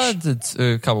 No, it's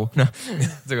a couple. No,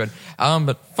 it's a good.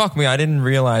 But fuck me, I didn't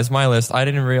realize my list. I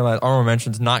didn't realize honorable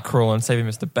mentions Nightcrawler and Saving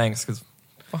Mr. Banks because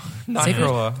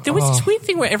Nightcrawler. There was this weird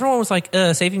thing where everyone was like,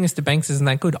 Saving Mr. Banks isn't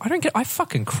that good. I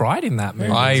fucking cried in that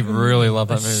movie. I really love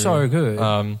that movie. So good.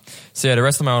 So yeah, the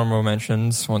rest of my honorable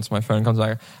mentions, once my phone comes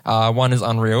back, one is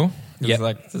Unreal. Yep. It's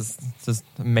like this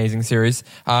amazing series.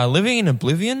 Living in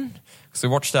Oblivion, because we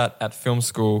watched that at film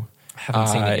school. Haven't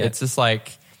seen it yet. It's just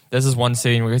like there's this one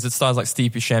scene where it stars like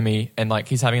Steve Buscemi and like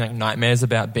he's having like nightmares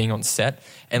about being on set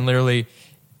and literally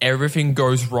everything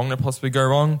goes wrong that possibly go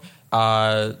wrong.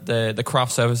 The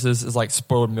craft services is like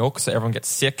spoiled milk, so everyone gets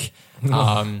sick.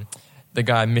 The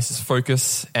guy misses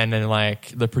focus, and then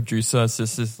like the producer is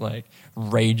just this like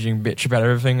raging bitch about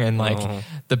everything. And like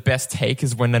the best take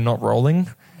is when they're not rolling,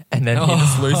 and then he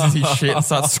just loses his shit and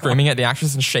starts screaming at the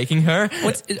actress and shaking her.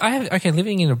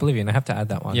 Living in Oblivion. I have to add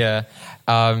that one. Yeah,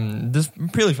 just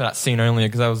purely for that scene only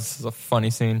because that was a funny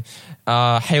scene.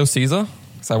 Hail Caesar,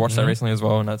 because I watched that recently as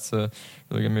well, and that's a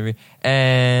really good movie.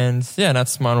 And yeah,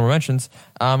 that's my honorable mentions.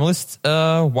 List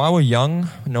While We're Young,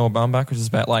 Noah Baumbach, which is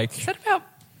about like Is that about?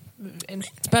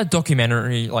 it's about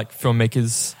documentary like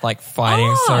filmmakers like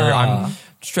fighting. So I'm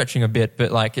stretching a bit,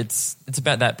 but like it's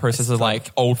about that process of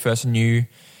like old versus new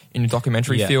in the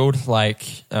documentary field, like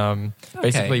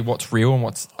basically what's real and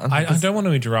what's. I don't want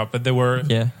to interrupt, but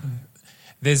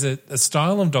there's a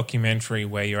style of documentary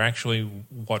where you're actually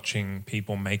watching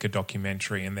people make a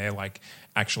documentary and they're like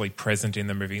actually present in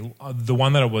the movie. The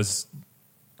one that I was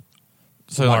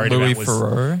so like worried Louis about was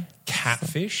Theroux.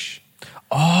 Catfish.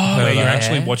 Where you're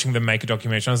actually watching them make a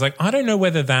documentary. I was like, I don't know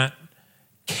whether that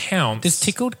counts. Does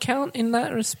Tickled count in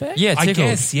that respect? Yeah, I Tickled.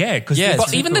 guess, yeah. Because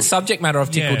But even the subject matter of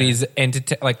Tickled is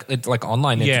like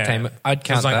online entertainment. I'd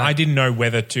count that. I didn't know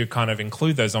whether to kind of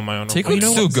include those on my own. Tickled's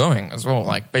still going as well.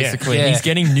 Like basically, Yeah. he's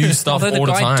getting new stuff Although all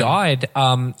the the guy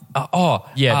time.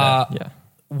 died.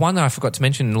 One that I forgot to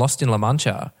mention, Lost in La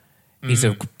Mancha, is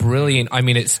a brilliant. I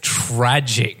mean, it's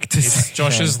tragic to It's see.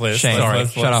 Josh's list. Shame. Sorry,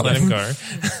 Shut up. let him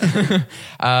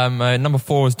go. Number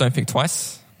 4 is Don't Think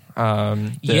Twice.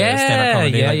 The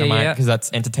stand-up comedy, because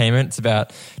that's entertainment. It's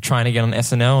about trying to get on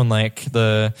SNL and like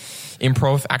the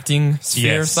improv acting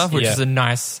sphere Yes, stuff, which is a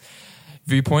nice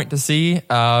viewpoint to see.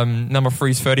 Number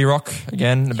 3 is 30 Rock.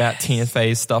 Again, about Tina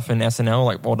Fey's stuff in SNL,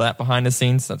 like all that behind the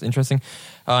scenes. That's interesting.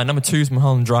 Number 2 is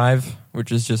Mulholland Drive,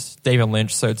 which is just David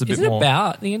Lynch, so it's a bit more... Is it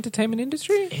about the entertainment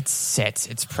industry? It's set.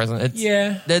 It's present. It's,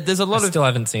 Yeah. There's a lot I of... still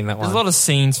haven't seen that one. There's a lot of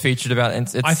scenes featured about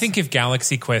it. It's, I think if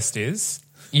Galaxy Quest is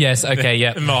Yes, okay,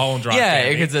 yeah. Mulholland Drive, yeah,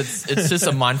 can be. because it's just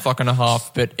a mindfuck and a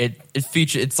half, but it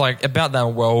features, it's like about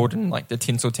that world and like the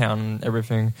Tinseltown and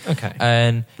everything. Okay.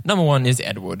 And number 1 is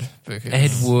Ed Wood. Because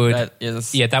Ed Wood. that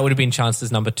is, Yeah, that would have been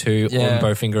Chance's number 2, Yeah. or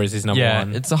Bowfinger is his number yeah,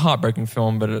 1. it's a heartbreaking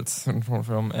film, but it's an important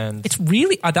film, and It's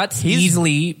really... that's His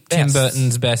easily Tim best.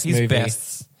 Burton's best his movie.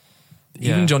 best.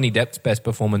 Even Yeah. Johnny Depp's best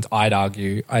performance, I'd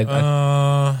argue. Is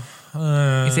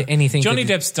there anything... Johnny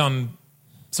that- Depp's done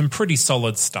some pretty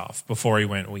solid stuff before he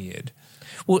went weird.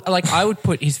 Well, like, I would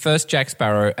put his first Jack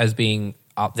Sparrow as being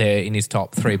up there in his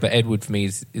top 3, but Ed Wood for me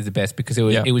is the best because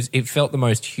it felt the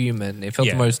most human. It felt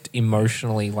Yeah. the most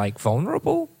emotionally like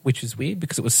vulnerable, which is weird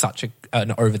because it was such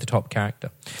an over the top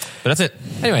character. But that's it.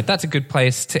 Anyway, that's a good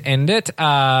place to end it.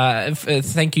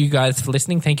 Thank you guys for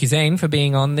listening. Thank you, Zane, for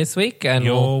being on this week. And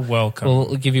You're welcome.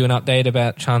 We'll give you an update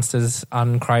about Chance's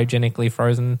uncryogenically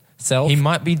frozen self. He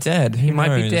might be dead. He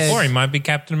might be dead. Or he might be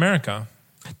Captain America.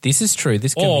 This is true.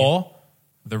 This can Or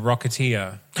The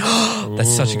Rocketeer. be,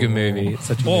 that's such a good movie. It's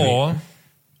such a good movie. Or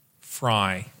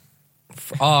Fry.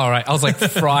 Oh, right. I was like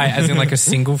fry, as in like a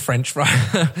single French fry.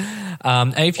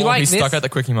 And if you Or like he's this, stuck at the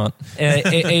Quickie Mart.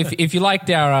 if you liked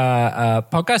our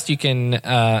podcast, you can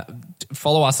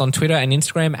follow us on Twitter and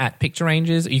Instagram at Picture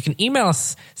Rangers. You can email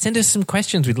us, send us some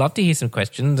questions. We'd love to hear some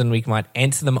questions, and we might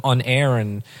answer them on air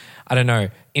and, I don't know,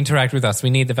 interact with us. We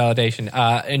need the validation.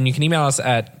 And you can email us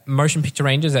at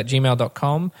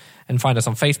motionpicturerangers@gmail.com and find us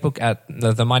on Facebook at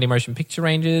the Mighty Motion Picture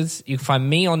Rangers. You can find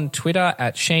me on Twitter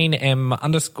at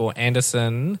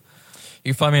ShaneM_Anderson.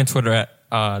 You can find me on Twitter at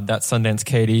that Sundance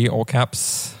Katie, all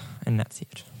caps, and that's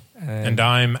it. And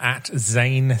I'm at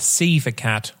Zane C for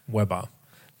Cat Weber.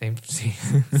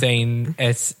 Zane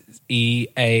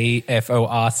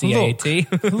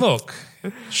SEAFORCAT. Look,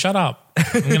 shut up.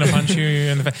 I'm going to punch you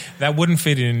in the face. That wouldn't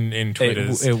fit in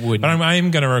Twitter's. It wouldn't. But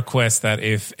I'm going to request that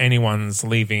if anyone's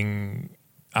leaving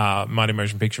Mighty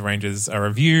Motion Picture Rangers a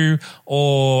review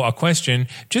or a question,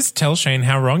 just tell Shane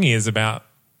how wrong he is about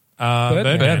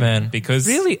Birdman. Because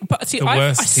Really? But see, the I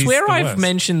worst, he's swear the I've worst.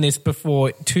 mentioned this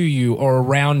before to you or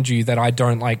around you that I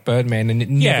don't like Birdman, and it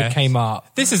never came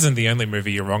up. This isn't the only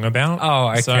movie you're wrong about. Oh,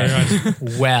 okay. So I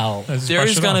Well, just There brush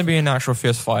is it going to off. be an actual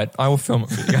fist fight. I will film it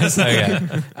for you guys. okay.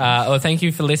 Well, thank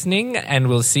you for listening, and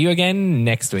we'll see you again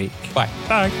next week. Bye.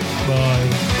 Bye.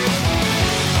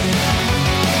 Bye.